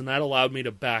aliens, and that allowed me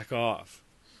to back off.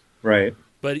 Right.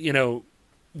 But,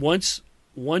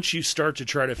 once you start to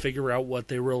try to figure out what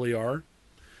they really are,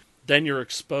 then you're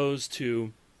exposed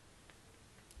to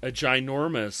a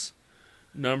ginormous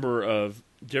number of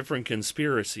different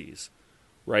conspiracies,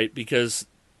 right? Because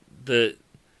the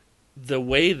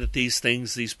way that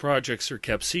these projects are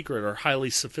kept secret are highly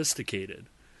sophisticated.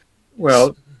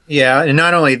 Well, yeah, and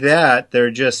not only that, they're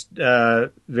just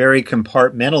very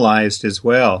compartmentalized as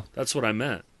well. That's what I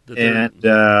meant. And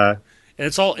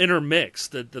it's all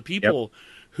intermixed. The people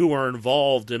who are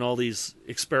involved in all these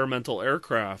experimental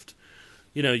aircraft,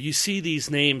 you see these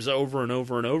names over and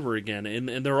over and over again,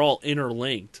 and they're all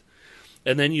interlinked.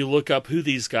 And then you look up who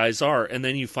these guys are, and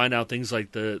then you find out things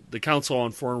like the Council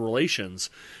on Foreign Relations,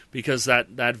 because that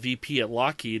VP at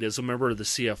Lockheed is a member of the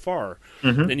CFR.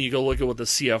 Then you go look at what the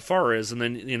CFR is, and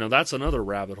then that's another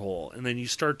rabbit hole. And then you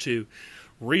start to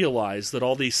realize that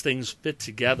all these things fit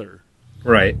together.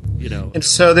 Right. And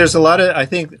so there's I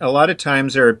think a lot of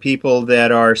times there are people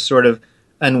that are sort of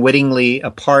unwittingly a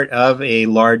part of a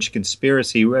large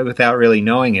conspiracy without really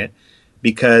knowing it.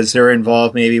 because they're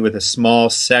involved maybe with a small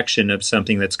section of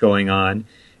something that's going on,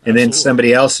 and then Absolutely.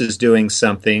 somebody else is doing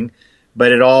something,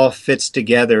 but it all fits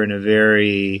together in a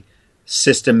very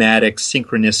systematic,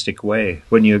 synchronistic way.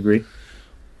 Wouldn't you agree?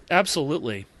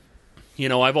 Absolutely.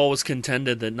 I've always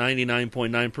contended that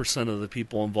 99.9% of the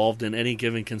people involved in any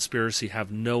given conspiracy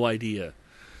have no idea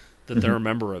that they're a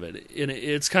member of it. And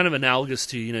it's kind of analogous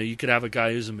to, you could have a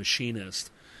guy who's a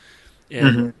machinist,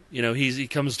 and, he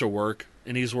comes to work,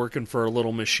 and he's working for a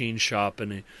little machine shop,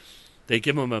 and they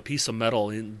give him a piece of metal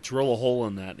and drill a hole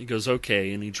in that. He goes,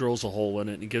 okay, and he drills a hole in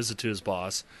it, and he gives it to his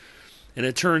boss. And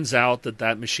it turns out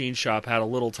that machine shop had a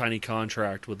little tiny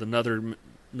contract with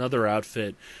another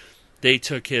outfit. They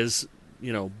took his,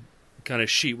 kind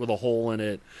of sheet with a hole in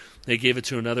it. They gave it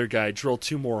to another guy, drilled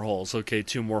 2 more holes. Okay,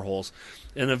 2 more holes.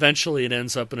 And eventually it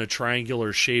ends up in a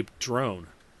triangular-shaped drone,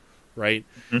 right?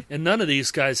 Mm-hmm. And none of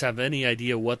these guys have any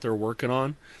idea what they're working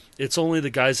on. It's only the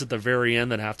guys at the very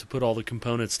end that have to put all the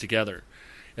components together.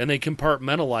 And they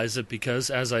compartmentalize it because,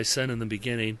 as I said in the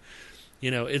beginning,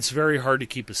 it's very hard to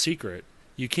keep a secret.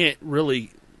 You can't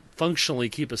really functionally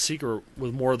keep a secret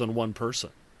with more than one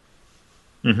person.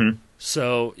 Mm-hmm.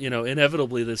 So,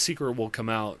 inevitably the secret will come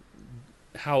out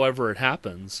however it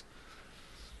happens.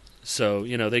 So,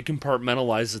 they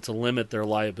compartmentalize it to limit their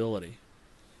liability.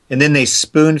 And then they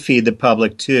spoon feed the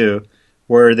public too,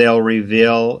 where they'll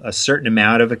reveal a certain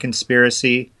amount of a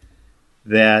conspiracy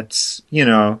that's,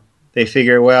 they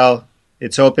figure, well,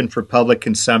 it's open for public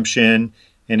consumption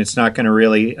and it's not going to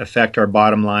really affect our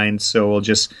bottom line, so we'll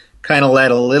just kind of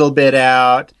let a little bit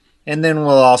out, and then we'll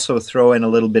also throw in a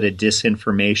little bit of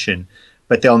disinformation.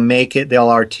 But they'll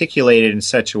articulate it in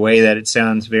such a way that it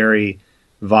sounds very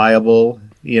viable,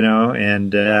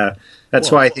 and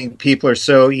that's why I think people are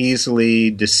so easily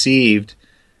deceived,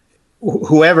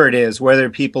 whoever it is, whether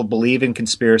people believe in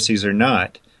conspiracies or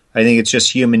not. I think it's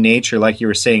just human nature, like you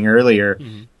were saying earlier.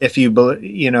 Mm-hmm. If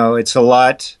it's a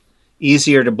lot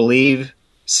easier to believe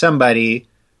somebody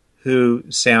who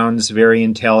sounds very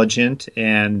intelligent,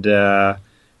 and that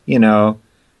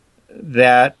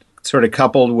sort of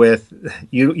coupled with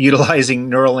utilizing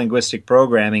neurolinguistic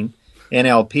programming,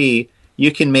 NLP,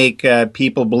 you can make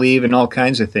people believe in all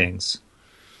kinds of things.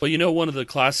 Well, one of the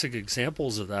classic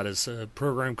examples of that is a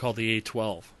program called the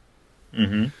A-12.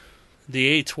 Mm-hmm. The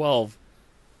A-12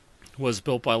 was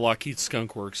built by Lockheed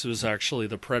Skunk Works. It was actually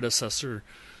the predecessor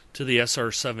to the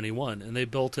SR-71, and they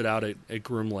built it out at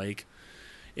Groom Lake.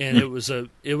 And it was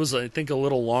I think a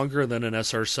little longer than an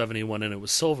SR-71, and it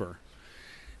was silver.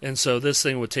 And so this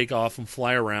thing would take off and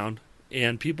fly around,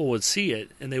 and people would see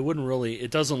it, and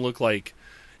it doesn't look like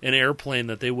an airplane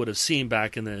that they would have seen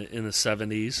back in the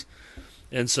 70s.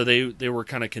 And so they were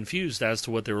kind of confused as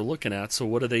to what they were looking at. So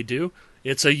what do?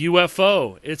 It's a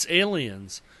UFO. It's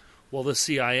aliens. Well, the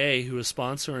CIA, who was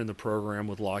sponsoring the program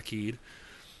with Lockheed,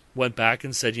 went back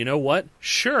and said, you know what?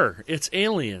 Sure, it's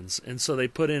aliens. And so they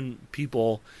put in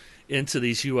people into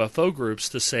these UFO groups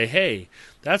to say, hey,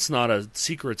 that's not a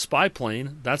secret spy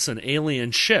plane, that's an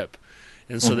alien ship.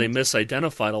 And so they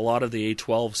misidentified a lot of the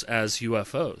A-12s as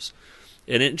UFOs.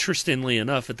 And interestingly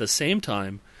enough, at the same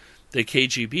time, the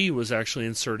KGB was actually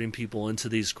inserting people into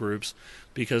these groups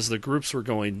because the groups were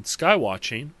going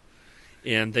skywatching,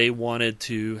 and they wanted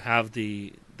to have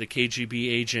the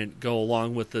KGB agent go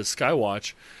along with the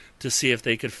skywatch to see if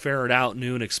they could ferret out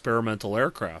new and experimental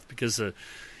aircraft, because the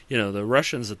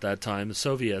Russians at that time, the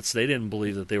Soviets, they didn't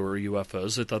believe that they were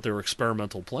UFOs. They thought they were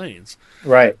experimental planes.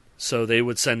 Right. So they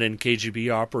would send in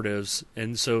KGB operatives.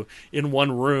 And so in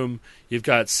one room, you've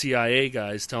got CIA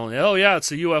guys telling, oh, yeah,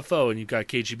 it's a UFO. And you've got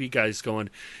KGB guys going,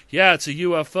 yeah, it's a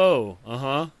UFO.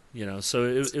 Uh-huh. So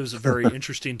it was a very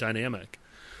interesting dynamic.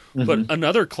 Mm-hmm. But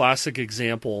another classic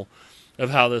example of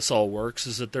how this all works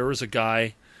is that there was a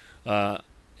guy,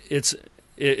 it's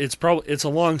a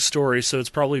long story, so it's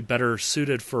probably better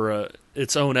suited for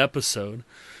its own episode.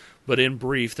 But in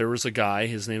brief, there was a guy,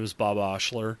 his name was Bob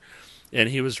Oshler, and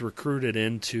he was recruited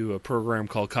into a program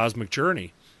called Cosmic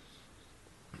Journey.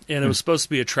 And it was supposed to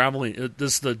be a traveling,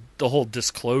 this is the whole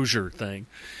disclosure thing.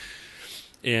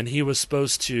 And he was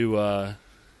supposed to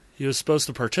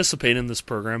participate in this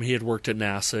program. He had worked at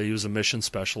NASA. He was a mission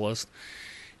specialist.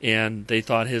 And they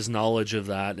thought his knowledge of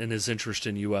that and his interest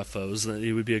in UFOs, that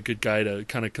he would be a good guy to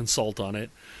kind of consult on it.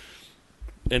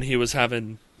 And he was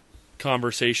having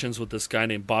conversations with this guy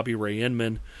named Bobby Ray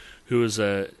Inman, who was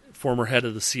a former head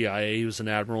of the CIA. He was an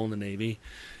admiral in the Navy,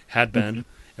 had been,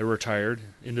 and retired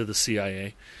into the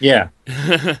CIA. Yeah,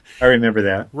 I remember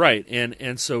that. Right,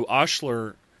 and so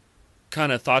Oshler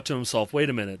kind of thought to himself, wait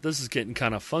a minute, this is getting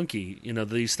kind of funky,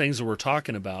 these things that we're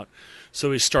talking about.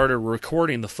 So he started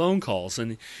recording the phone calls,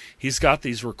 and he's got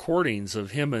these recordings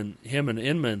of him and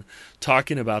Inman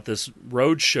talking about this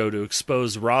road show to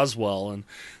expose Roswell, and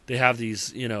they have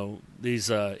these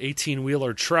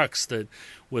 18-wheeler trucks that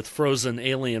with frozen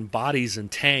alien bodies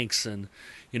and tanks and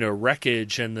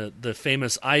wreckage, and the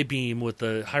famous I-beam with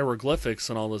the hieroglyphics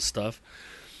and all this stuff.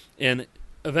 And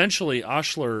eventually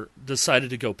Oshler decided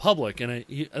to go public, and I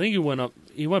think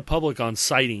he went public on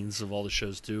Sightings of all the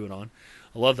shows to do it on.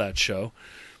 I love that show.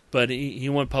 But he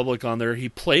went public on there. He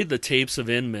played the tapes of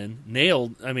Inman,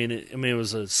 nailed. It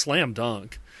was a slam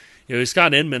dunk. He's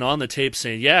got Inman on the tape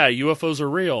saying, "Yeah, UFOs are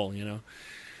real."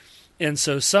 And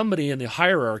so somebody in the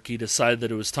hierarchy decided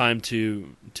that it was time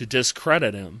to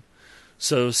discredit him.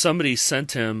 So somebody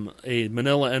sent him a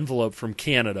manila envelope from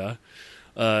Canada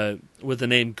with the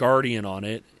name Guardian on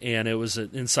it, and it was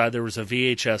inside there was a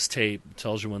VHS tape.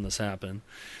 Tells you when this happened.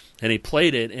 And he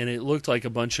played it, and it looked like a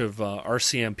bunch of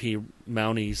RCMP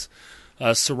Mounties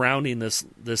surrounding this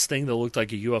thing that looked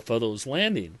like a UFO that was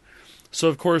landing. So,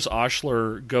 of course,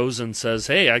 Oshler goes and says,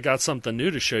 "Hey, I got something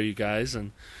new to show you guys,"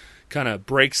 and kind of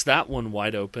breaks that one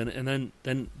wide open. And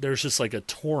then there's just like a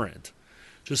torrent,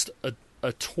 just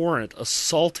a torrent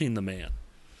assaulting the man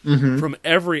from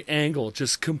every angle,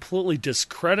 just completely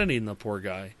discrediting the poor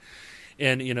guy.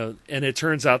 And and it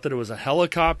turns out that it was a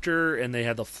helicopter, and they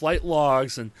had the flight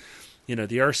logs, and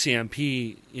the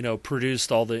RCMP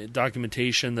produced all the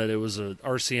documentation that it was a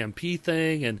RCMP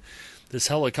thing, and this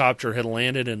helicopter had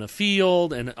landed in a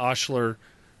field, and Oshler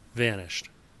vanished.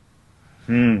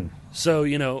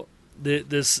 So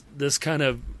this kind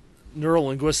of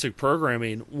neurolinguistic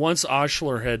programming, once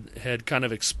Oshler had kind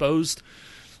of exposed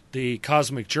the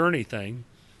cosmic journey thing,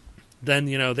 then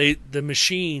the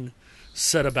machine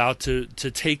set about to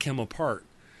take him apart,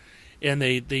 and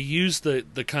they used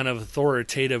the kind of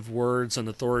authoritative words and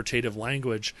authoritative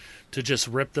language to just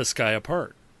rip this guy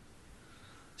apart.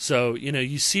 So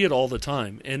you see it all the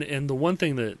time, and the one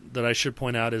thing that I should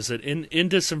point out is that in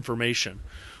disinformation,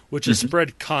 which is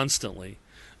spread constantly,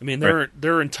 there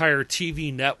are entire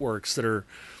TV networks that are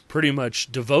pretty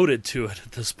much devoted to it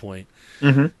at this point.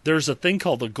 There's a thing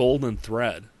called the golden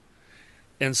thread,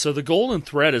 and so the golden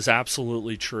thread is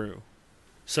absolutely true.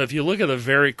 So if you look at the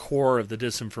very core of the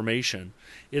disinformation,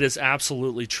 it is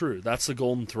absolutely true. That's the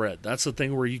golden thread. That's the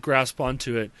thing where you grasp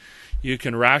onto it, you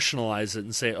can rationalize it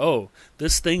and say, oh,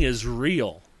 this thing is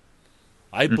real.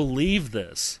 I believe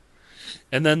this.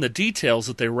 And then the details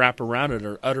that they wrap around it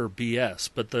are utter BS.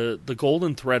 But the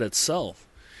golden thread itself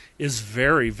is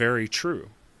very, very true.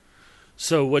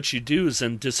 So what you do is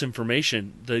in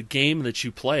disinformation, the game that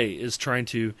you play is trying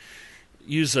to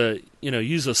use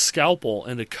a scalpel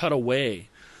and to cut away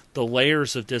the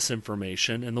layers of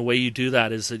disinformation. And the way you do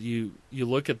that is that you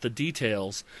look at the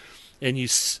details and you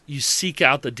seek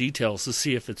out the details to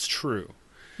see if it's true.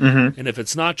 And if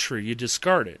it's not true, you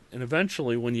discard it. And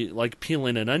eventually, when you, like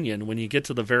peeling an onion, when you get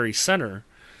to the very center,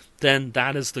 then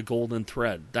that is the golden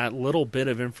thread. That little bit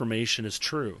of information is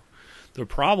true. The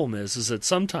problem is that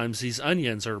sometimes these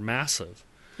onions are massive.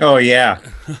 Oh, yeah.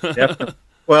 Definitely.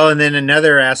 Well, and then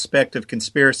another aspect of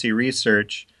conspiracy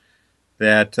research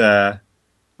that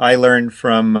I learned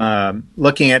from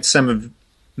looking at some of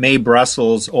Mae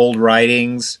Brussels' old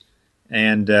writings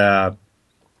and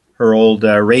her old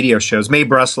radio shows. Mae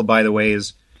Brussels, by the way,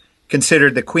 is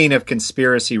considered the queen of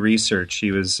conspiracy research.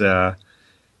 She was a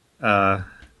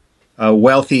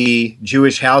wealthy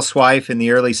Jewish housewife in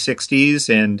the early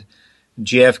 60s, and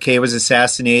JFK was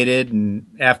assassinated, and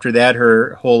after that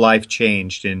her whole life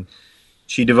changed, and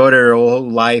she devoted her whole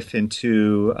life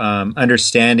into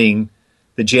understanding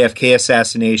the JFK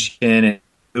assassination and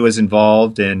who was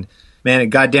involved. And man, it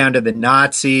got down to the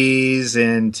Nazis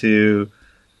and to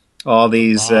all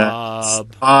these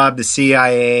Bob, the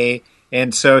CIA,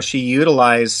 and so she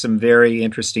utilized some very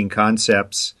interesting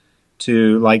concepts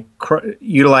to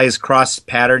utilize cross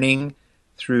patterning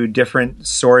through different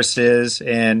sources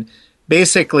and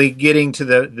basically getting to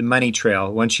the money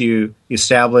trail. Once you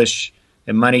establish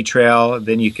a money trail,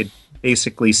 then you could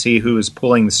basically see who is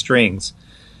pulling the strings.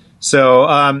 So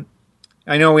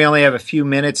I know we only have a few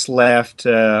minutes left,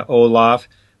 Olaf,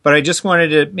 but I just wanted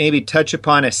to maybe touch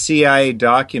upon a CIA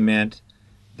document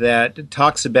that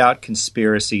talks about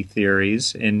conspiracy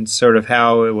theories and sort of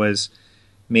how it was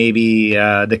maybe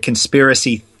the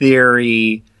conspiracy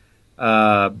theory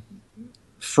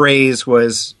phrase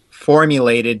was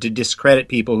formulated to discredit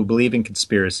people who believe in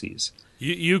conspiracies.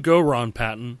 You go, Ron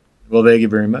Patton. Well, thank you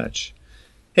very much.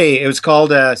 Hey, it was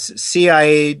called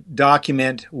CIA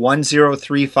Document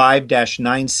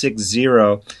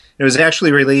 1035-960. It was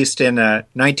actually released in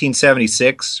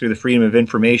 1976 through the Freedom of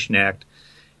Information Act.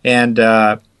 And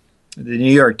the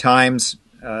New York Times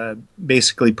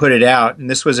basically put it out. And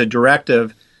this was a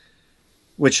directive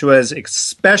which was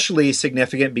especially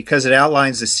significant because it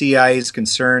outlines the CIA's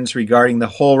concerns regarding the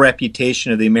whole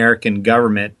reputation of the American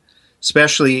government,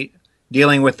 especially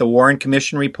dealing with the Warren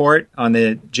Commission report on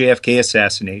the JFK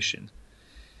assassination.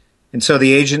 And so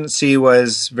the agency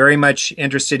was very much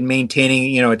interested in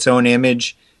maintaining, its own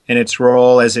image and its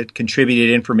role as it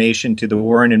contributed information to the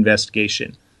Warren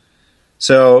investigation.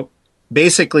 So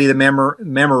basically the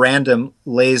memorandum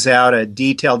lays out a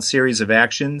detailed series of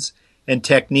actions and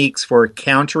techniques for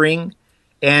countering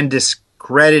and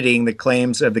discrediting the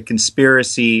claims of the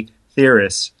conspiracy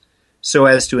theorists so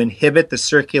as to inhibit the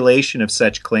circulation of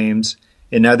such claims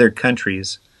in other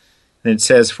countries. And it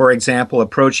says, for example,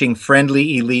 approaching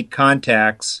friendly elite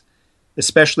contacts,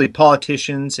 especially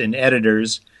politicians and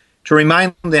editors, to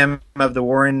remind them of the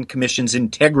Warren Commission's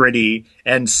integrity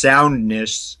and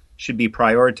soundness should be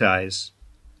prioritized.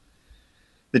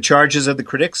 The charges of the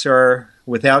critics are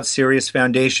without serious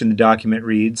foundation, the document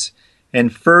reads,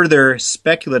 and further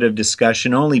speculative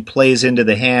discussion only plays into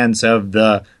the hands of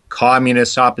the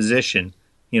communist opposition.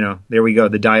 There we go,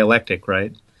 the dialectic,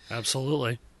 right?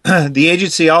 Absolutely. The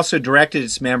agency also directed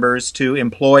its members to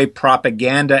employ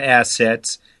propaganda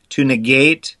assets to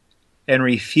negate and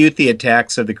refute the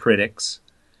attacks of the critics.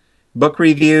 Book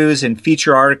reviews and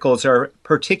feature articles are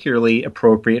particularly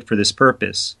appropriate for this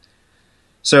purpose.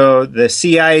 So the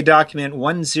CIA document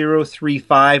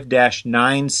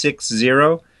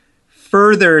 1035-960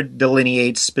 further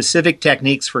delineates specific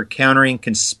techniques for countering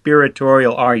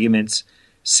conspiratorial arguments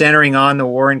centering on the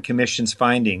Warren Commission's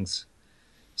findings.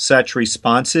 Such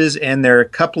responses and their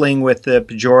coupling with the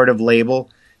pejorative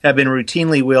label have been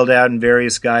routinely wheeled out in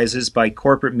various guises by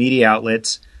corporate media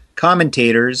outlets,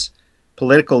 commentators,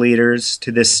 political leaders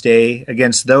to this day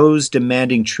against those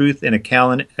demanding truth and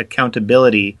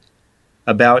accountability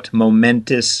about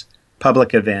momentous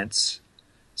public events.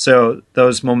 So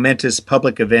those momentous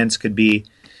public events could be,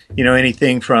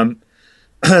 anything from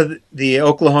the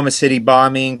Oklahoma City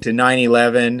bombing to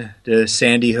 9/11 to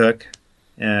Sandy Hook,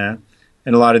 and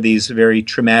a lot of these very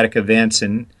traumatic events.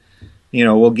 And,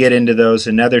 we'll get into those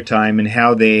another time and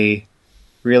how they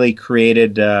really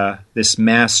created this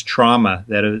mass trauma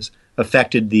that has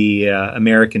affected the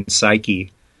American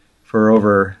psyche for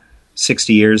over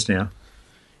 60 years now.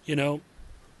 I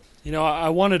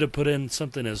wanted to put in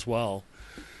something as well.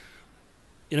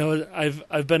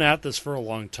 I've been at this for a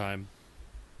long time,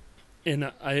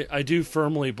 and I do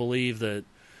firmly believe that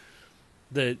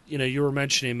you were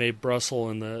mentioning Mae Brussel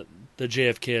and the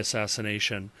JFK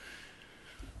assassination.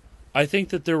 I think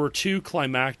that there were two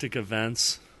climactic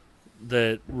events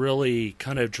that really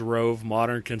kind of drove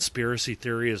modern conspiracy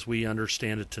theory as we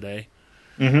understand it today.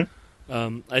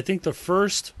 Mm-hmm. I think the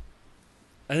first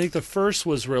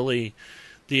was really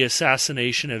the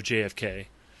assassination of JFK.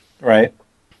 Right.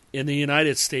 In the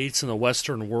United States and the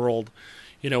Western world,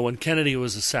 when Kennedy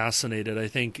was assassinated, I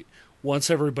think once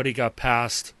everybody got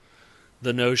past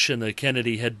the notion that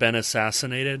Kennedy had been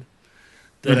assassinated,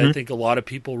 that I think a lot of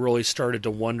people really started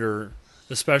to wonder,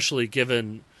 especially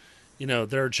given,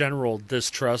 their general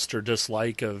distrust or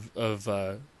dislike of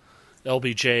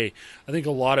LBJ. I think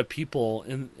a lot of people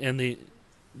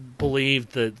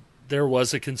believed that there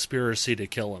was a conspiracy to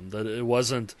kill him, that it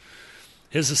wasn't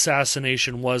his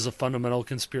assassination was a fundamental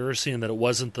conspiracy, and that it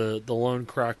wasn't the lone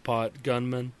crackpot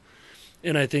gunman.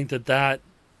 And I think that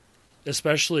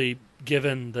especially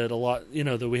given that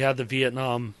that we had the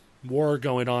Vietnam War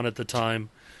going on at the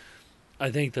time, I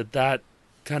think that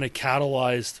kind of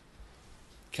catalyzed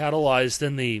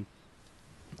in the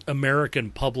American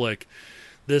public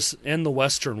this and the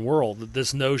Western world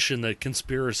this notion that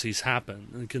conspiracies happen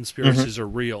and conspiracies are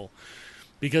real.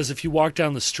 Because if you walk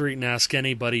down the street and ask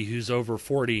anybody who's over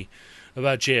 40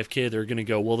 about JFK, they're going to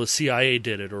go, well, the CIA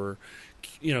did it, or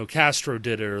Castro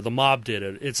did it, or the mob did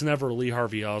it. It's never Lee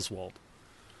Harvey Oswald.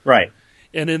 Right.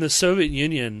 And in the Soviet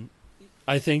Union,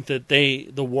 I think that the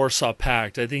Warsaw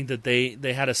Pact, I think that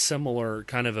they had a similar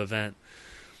kind of event.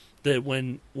 That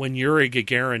when Yuri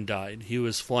Gagarin died, he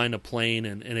was flying a plane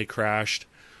and it crashed.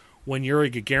 When Yuri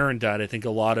Gagarin died, I think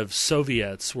a lot of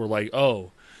Soviets were like,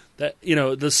 oh, that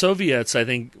the Soviets, I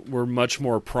think, were much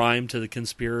more primed to the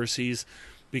conspiracies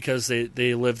because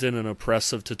they lived in an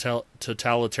oppressive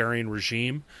totalitarian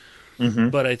regime. Mm-hmm.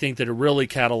 But I think that it really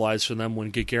catalyzed for them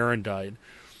when Gagarin died.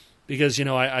 Because,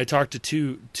 I talked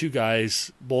to two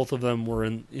guys, both of them were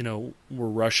were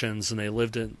Russians, and they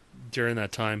lived during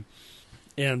that time.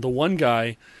 And the one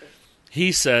guy,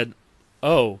 he said,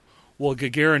 "Oh, well,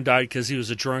 Gagarin died because he was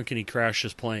a drunk and he crashed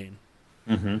his plane."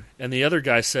 Mm-hmm. And the other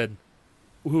guy said,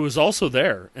 who was also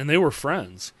there, and they were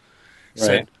friends, Right.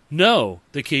 said, "No,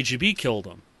 the KGB killed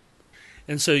him."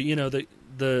 And so,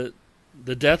 the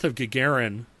death of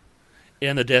Gagarin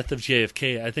and the death of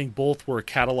JFK, I think both were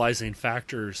catalyzing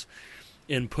factors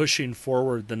in pushing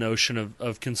forward the notion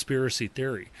of conspiracy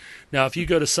theory. Now, if you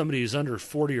go to somebody who's under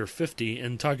 40 or 50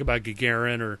 and talk about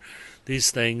Gagarin or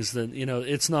these things, then,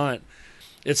 it's not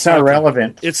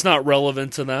relevant. It's not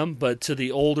relevant to them, but to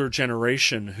the older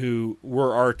generation who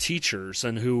were our teachers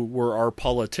and who were our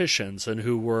politicians and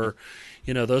who were,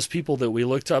 those people that we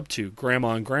looked up to,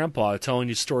 Grandma and Grandpa, telling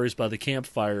you stories by the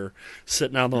campfire,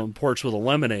 sitting out on the porch with a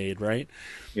lemonade, right?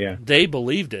 Yeah. They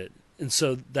believed it. And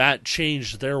so that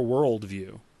changed their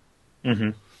worldview. Mm-hmm.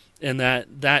 And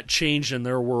that change in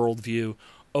their worldview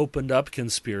opened up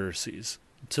conspiracies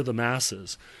to the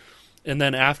masses. And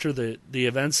then after the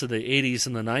events of the 80s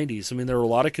and the 90s, I mean, there were a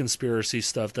lot of conspiracy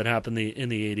stuff that happened in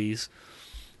the 80s,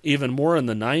 even more in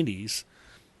the 90s.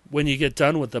 When you get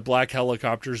done with the black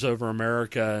helicopters over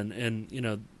America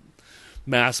and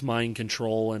mass mind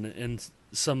control and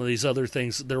some of these other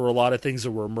things, there were a lot of things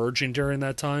that were emerging during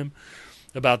that time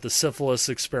about the syphilis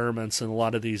experiments and a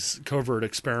lot of these covert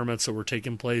experiments that were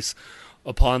taking place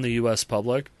upon the U.S.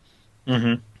 public.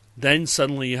 Mm-hmm. Then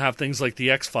suddenly you have things like the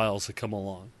X-Files that come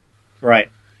along. Right.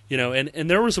 And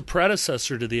there was a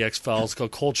predecessor to the X-Files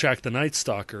called Kolchak the Night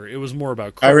Stalker. It was more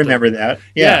about crypto. I remember that.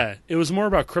 Yeah. It was more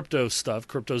about crypto stuff,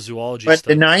 cryptozoology but stuff.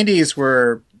 the 90s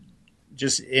were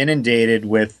just inundated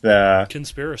with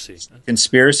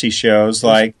conspiracy shows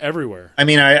like everywhere. I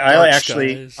mean, I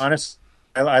actually, Skies. honestly,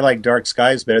 I like Dark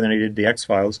Skies better than I did the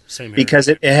X-Files. Same here. Because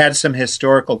it had some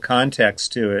historical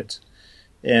context to it.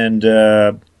 And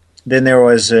then there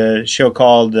was a show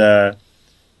called The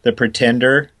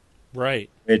Pretender. Right.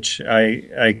 Which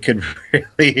I could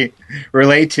really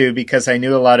relate to because I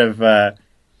knew a lot of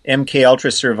MK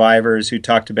Ultra survivors who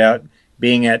talked about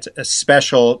being at a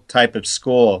special type of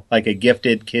school, like a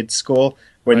gifted kids school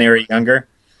when they were younger.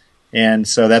 And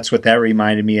so that's what that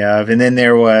reminded me of. And then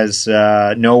there was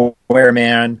Nowhere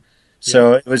Man.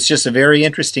 So it was just a very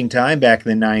interesting time back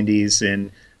in the 90s.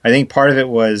 And I think part of it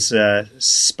was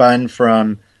spun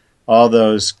from all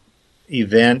those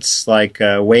events like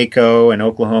Waco and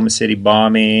Oklahoma City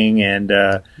bombing and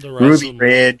Ruby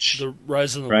Ridge. The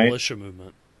rise of the militia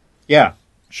movement. Yeah.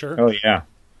 Sure. Oh, yeah.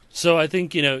 So I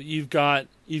think, you've got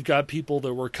people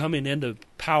that were coming into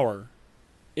power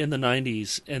in the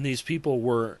 90s, and these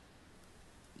people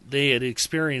they had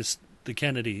experienced the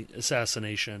Kennedy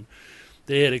assassination.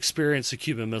 They had experienced the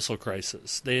Cuban Missile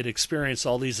Crisis. They had experienced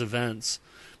all these events,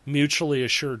 mutually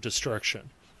assured destruction,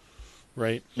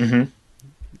 right? Mm-hmm.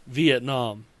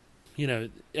 Vietnam. I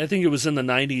think it was in the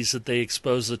 90s that they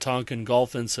exposed the Tonkin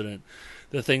Gulf incident,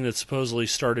 the thing that supposedly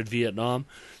started Vietnam.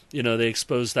 They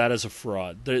exposed that as a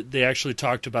fraud. They actually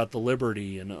talked about the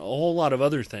Liberty and a whole lot of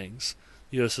other things,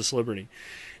 USS Liberty.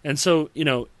 And so,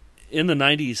 in the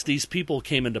 90s, these people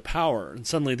came into power, and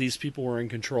suddenly these people were in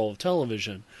control of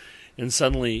television. And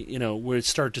suddenly, we'd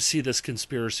start to see this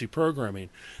conspiracy programming.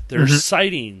 There's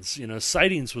sightings.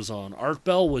 Sightings was on. Art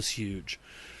Bell was huge.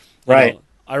 Right.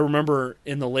 I remember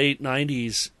in the late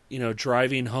 90s,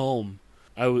 driving home.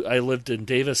 I lived in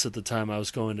Davis at the time. I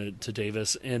was going to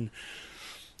Davis, and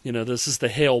this is the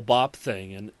Hale Bop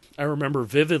thing. And I remember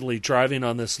vividly driving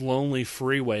on this lonely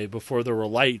freeway before there were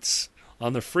lights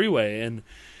on the freeway and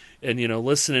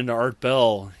listening to Art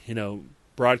Bell,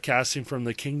 broadcasting from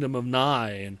the Kingdom of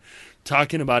Nye and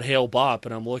talking about Hale Bop.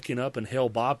 And I'm looking up and Hale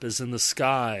Bop is in the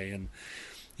sky. And,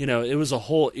 it was a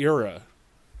whole era,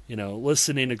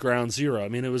 listening to Ground Zero. I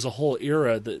mean, it was a whole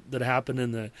era that happened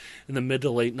in the mid to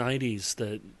late 90s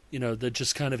that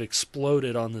just kind of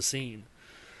exploded on the scene.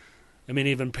 I mean,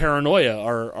 even Paranoia,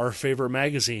 our favorite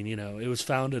magazine, it was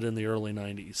founded in the early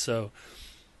 90s. So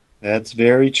that's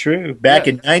very true. Back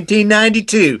in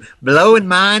 1992. Blowing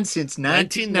mine since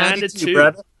 1992,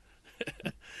 brother.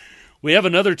 We have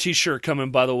another T-shirt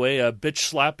coming, by the way, bitch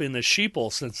slapping the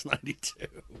sheeple since 92.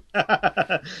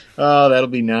 Oh, that'll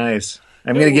be nice.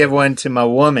 I'm going to give one to my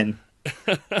woman.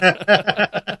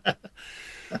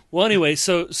 Well, anyway,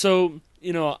 so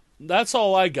that's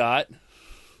all I got.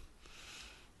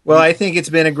 Well, I think it's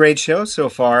been a great show so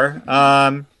far.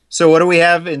 So what do we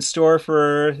have in store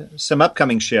for some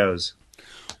upcoming shows?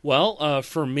 Well,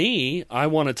 for me, I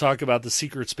want to talk about the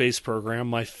Secret Space Program,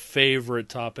 my favorite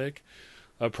topic.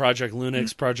 Project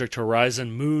Lunix, Project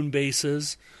Horizon, moon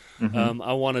bases. Mm-hmm.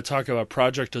 I want to talk about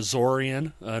Project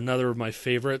Azorian, another of my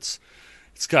favorites.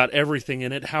 It's got everything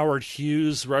in it. Howard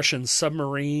Hughes, Russian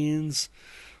submarines,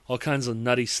 all kinds of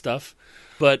nutty stuff.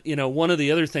 But, one of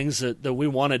the other things that we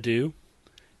want to do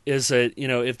is that,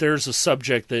 if there's a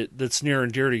subject that's near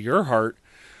and dear to your heart,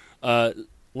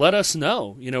 let us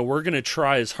know. We're going to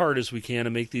try as hard as we can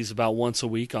to make these about once a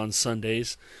week on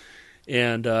Sundays.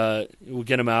 And we'll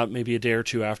get them out maybe a day or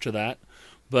two after that.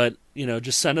 But,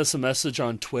 just send us a message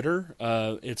on Twitter.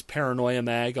 It's Paranoia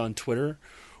Mag on Twitter.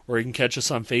 Or you can catch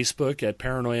us on Facebook at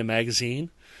Paranoia Magazine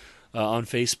on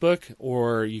Facebook.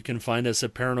 Or you can find us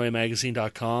at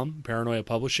paranoiamagazine.com,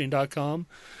 paranoiapublishing.com.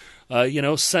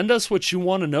 Send us what you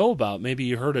want to know about. Maybe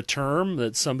you heard a term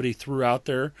that somebody threw out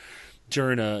there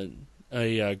during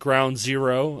a Ground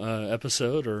Zero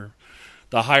episode, or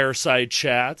the Higher Side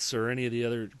Chats, or any of the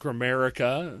other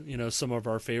Grammarica, some of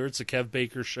our favorites, the Kev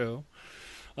Baker Show.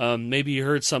 Maybe you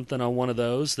heard something on one of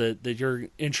those that you're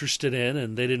interested in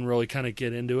and they didn't really kind of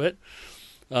get into it.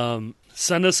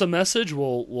 Send us a message.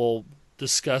 We'll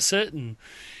discuss it, and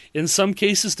in some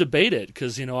cases debate it,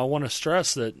 because, I want to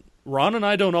stress that Ron and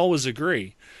I don't always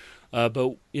agree.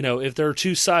 But, if there are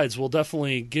two sides, we'll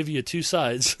definitely give you two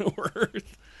sides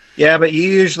worth. Yeah, but you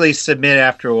usually submit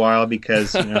after a while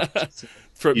because,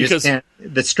 because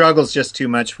the struggle's just too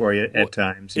much for you at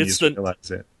times. You just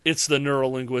realize it. It's the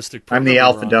neuro-linguistic. I'm the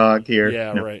alpha dog here.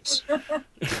 Yeah, no. Right.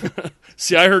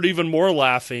 See, I heard even more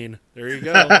laughing. There you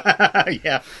go.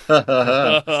 Yeah.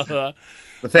 The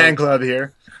fan club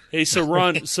here. Hey, so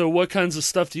Ron, what kinds of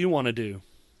stuff do you want to do?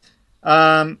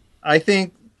 I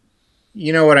think,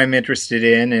 what I'm interested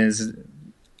in is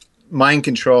mind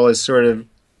control is sort of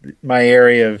my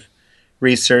area of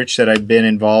research that I've been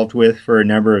involved with for a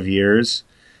number of years.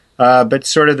 But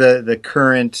sort of the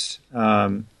current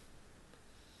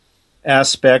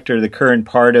aspect, or the current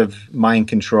part of mind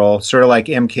control, sort of like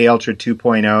MK Ultra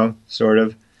 2.0, sort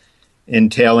of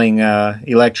entailing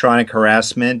electronic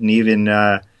harassment and even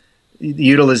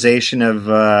utilization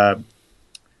of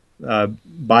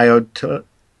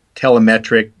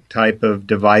biotelemetric type of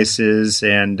devices,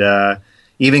 and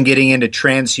even getting into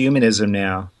transhumanism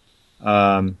now.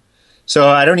 So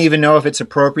I don't even know if it's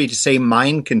appropriate to say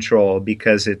mind control,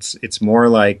 because it's more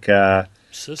like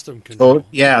system control.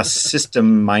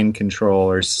 System mind control,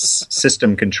 or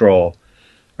system control,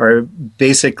 or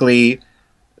basically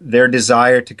their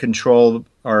desire to control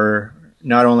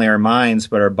not only our minds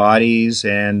but our bodies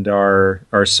and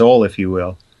our soul, if you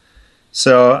will.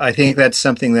 So I think that's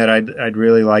something that I'd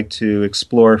really like to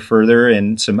explore further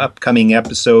in some upcoming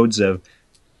episodes of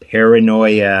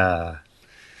Paranoia.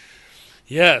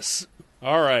 Yes.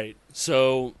 All right.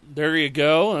 So there you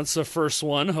go. That's the first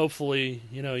one. Hopefully,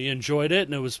 you enjoyed it,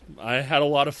 and I had a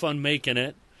lot of fun making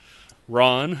it.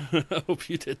 Ron, I hope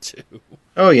you did too.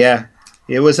 Oh yeah,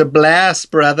 it was a blast,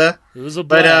 brother. It was a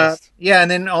blast. But and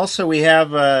then also we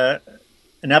have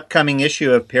an upcoming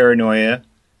issue of Paranoia,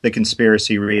 the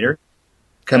Conspiracy Reader,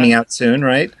 coming out soon,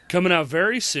 right? Coming out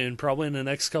very soon, probably in the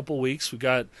next couple weeks. We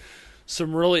got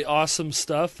some really awesome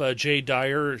stuff. Jay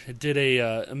Dyer did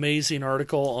a amazing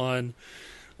article on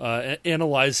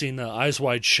analyzing Eyes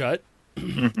Wide Shut.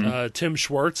 Mm-hmm. Tim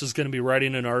Schwartz is going to be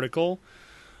writing an article.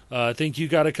 I think you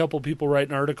got a couple people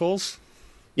writing articles.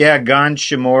 Yeah, Gon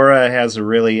Shimura has a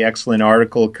really excellent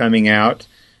article coming out,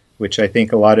 which I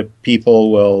think a lot of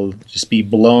people will just be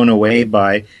blown away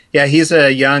by. Yeah, he's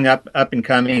a young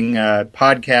up-and-coming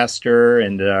podcaster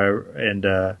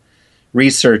and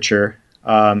researcher.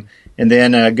 And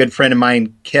then a good friend of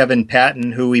mine, Kevin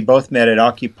Patton, who we both met at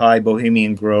Occupy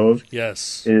Bohemian Grove,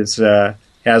 yes, has a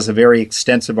very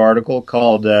extensive article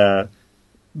called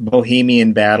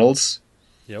Bohemian Battles.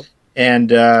 Yep.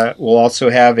 And we'll also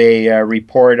have a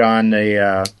report on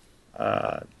the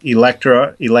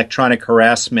electronic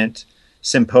harassment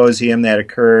symposium that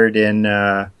occurred in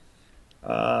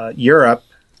Europe,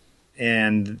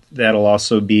 and that'll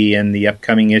also be in the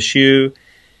upcoming issue.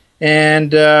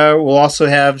 And we'll also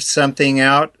have something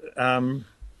out from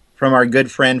our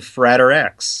good friend Frater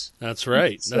X. That's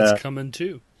right. That's coming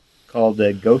too. Called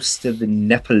The Ghost of the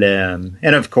Nephilim.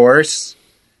 And of course,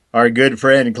 our good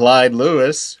friend Clyde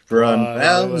Lewis from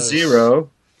Ground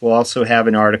Zero will also have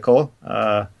an article.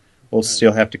 We'll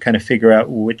still have to kind of figure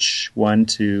out which one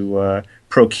to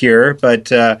procure.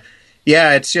 But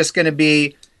it's just going to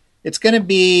be, a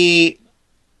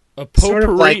potpourri. Sort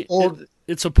of like old.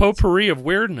 It's a potpourri of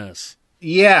weirdness.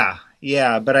 Yeah.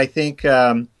 But I think,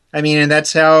 and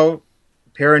that's how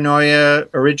Paranoia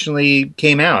originally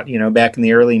came out, back in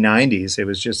the early 90s. It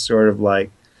was just sort of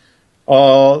like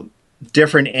all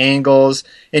different angles.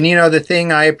 And, the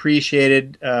thing I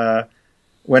appreciated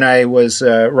when I was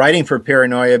writing for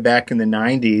Paranoia back in the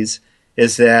 90s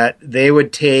is that they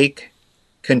would take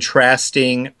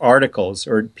contrasting articles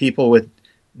or people with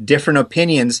different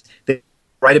opinions. They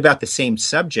write about the same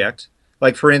subject.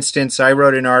 Like, for instance, I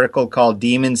wrote an article called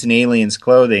Demons and Aliens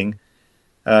Clothing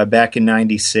back in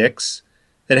 96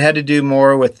 that had to do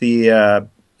more with the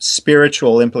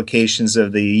spiritual implications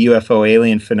of the UFO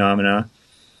alien phenomena.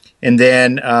 And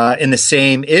then in the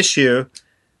same issue,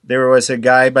 there was a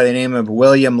guy by the name of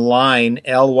William Lyne,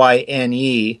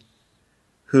 Lyne,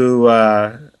 who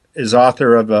is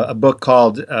author of a book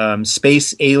called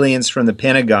Space Aliens from the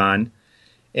Pentagon.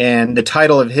 And the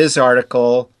title of his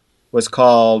article was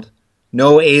called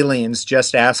No Aliens,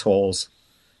 Just Assholes.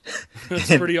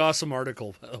 That's a pretty awesome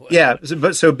article, by the way. Yeah,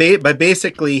 but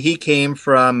basically he came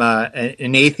from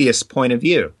an atheist point of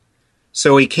view.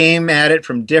 So he came at it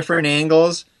from different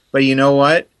angles, but you know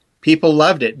what? People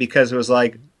loved it because it was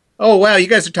like, oh, wow, you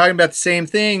guys are talking about the same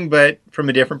thing, but from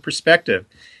a different perspective.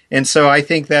 And so I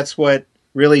think that's what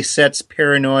really sets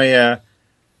Paranoia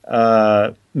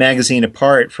magazine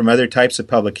apart from other types of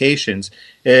publications,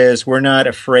 is we're not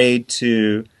afraid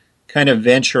to kind of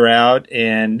venture out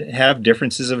and have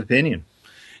differences of opinion.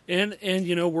 And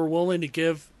you know, we're willing to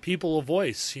give people a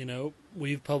voice. You know,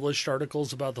 we've published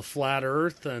articles about the flat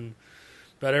earth and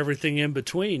about everything in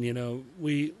between. You know,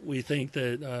 we think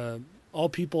that all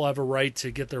people have a right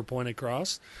to get their point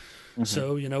across. Mm-hmm.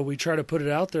 So, you know, we try to put it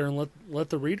out there and let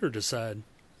the reader decide.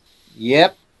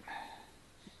 Yep.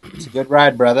 It's a good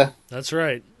ride, brother. That's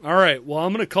right. All right. Well,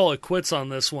 I'm going to call it quits on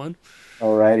this one.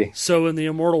 All righty. So in the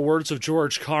immortal words of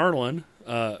George Carlin,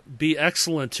 be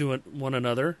excellent to one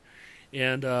another.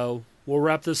 And we'll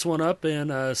wrap this one up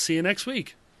and see you next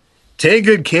week. Take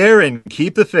good care and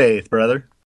keep the faith, brother.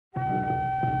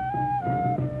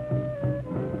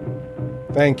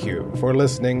 Thank you for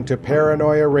listening to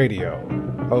Paranoia Radio,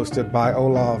 hosted by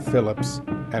Olaf Phillips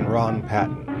and Ron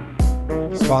Patton.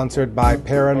 Sponsored by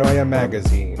Paranoia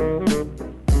Magazine.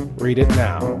 Read it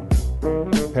now.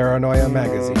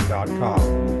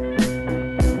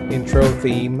 ParanoiaMagazine.com. Intro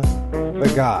theme,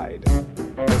 The Guide,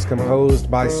 was composed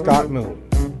by Scott Moon.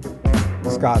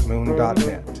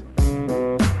 ScottMoon.net.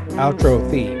 Outro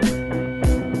theme,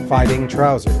 Fighting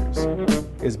Trousers,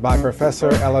 is by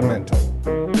Professor Elemental.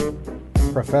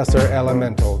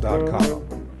 ProfessorElemental.com.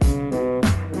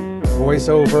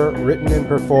 Voiceover written and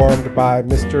performed by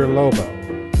Mr. Lobo,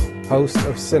 host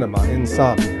of Cinema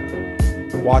Insomnia.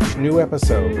 Watch new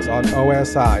episodes on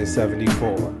OSI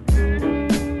 74.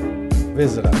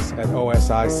 Visit us at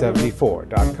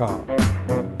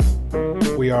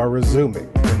OSI74.com. We are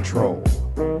resuming control.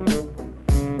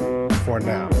 For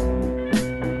now.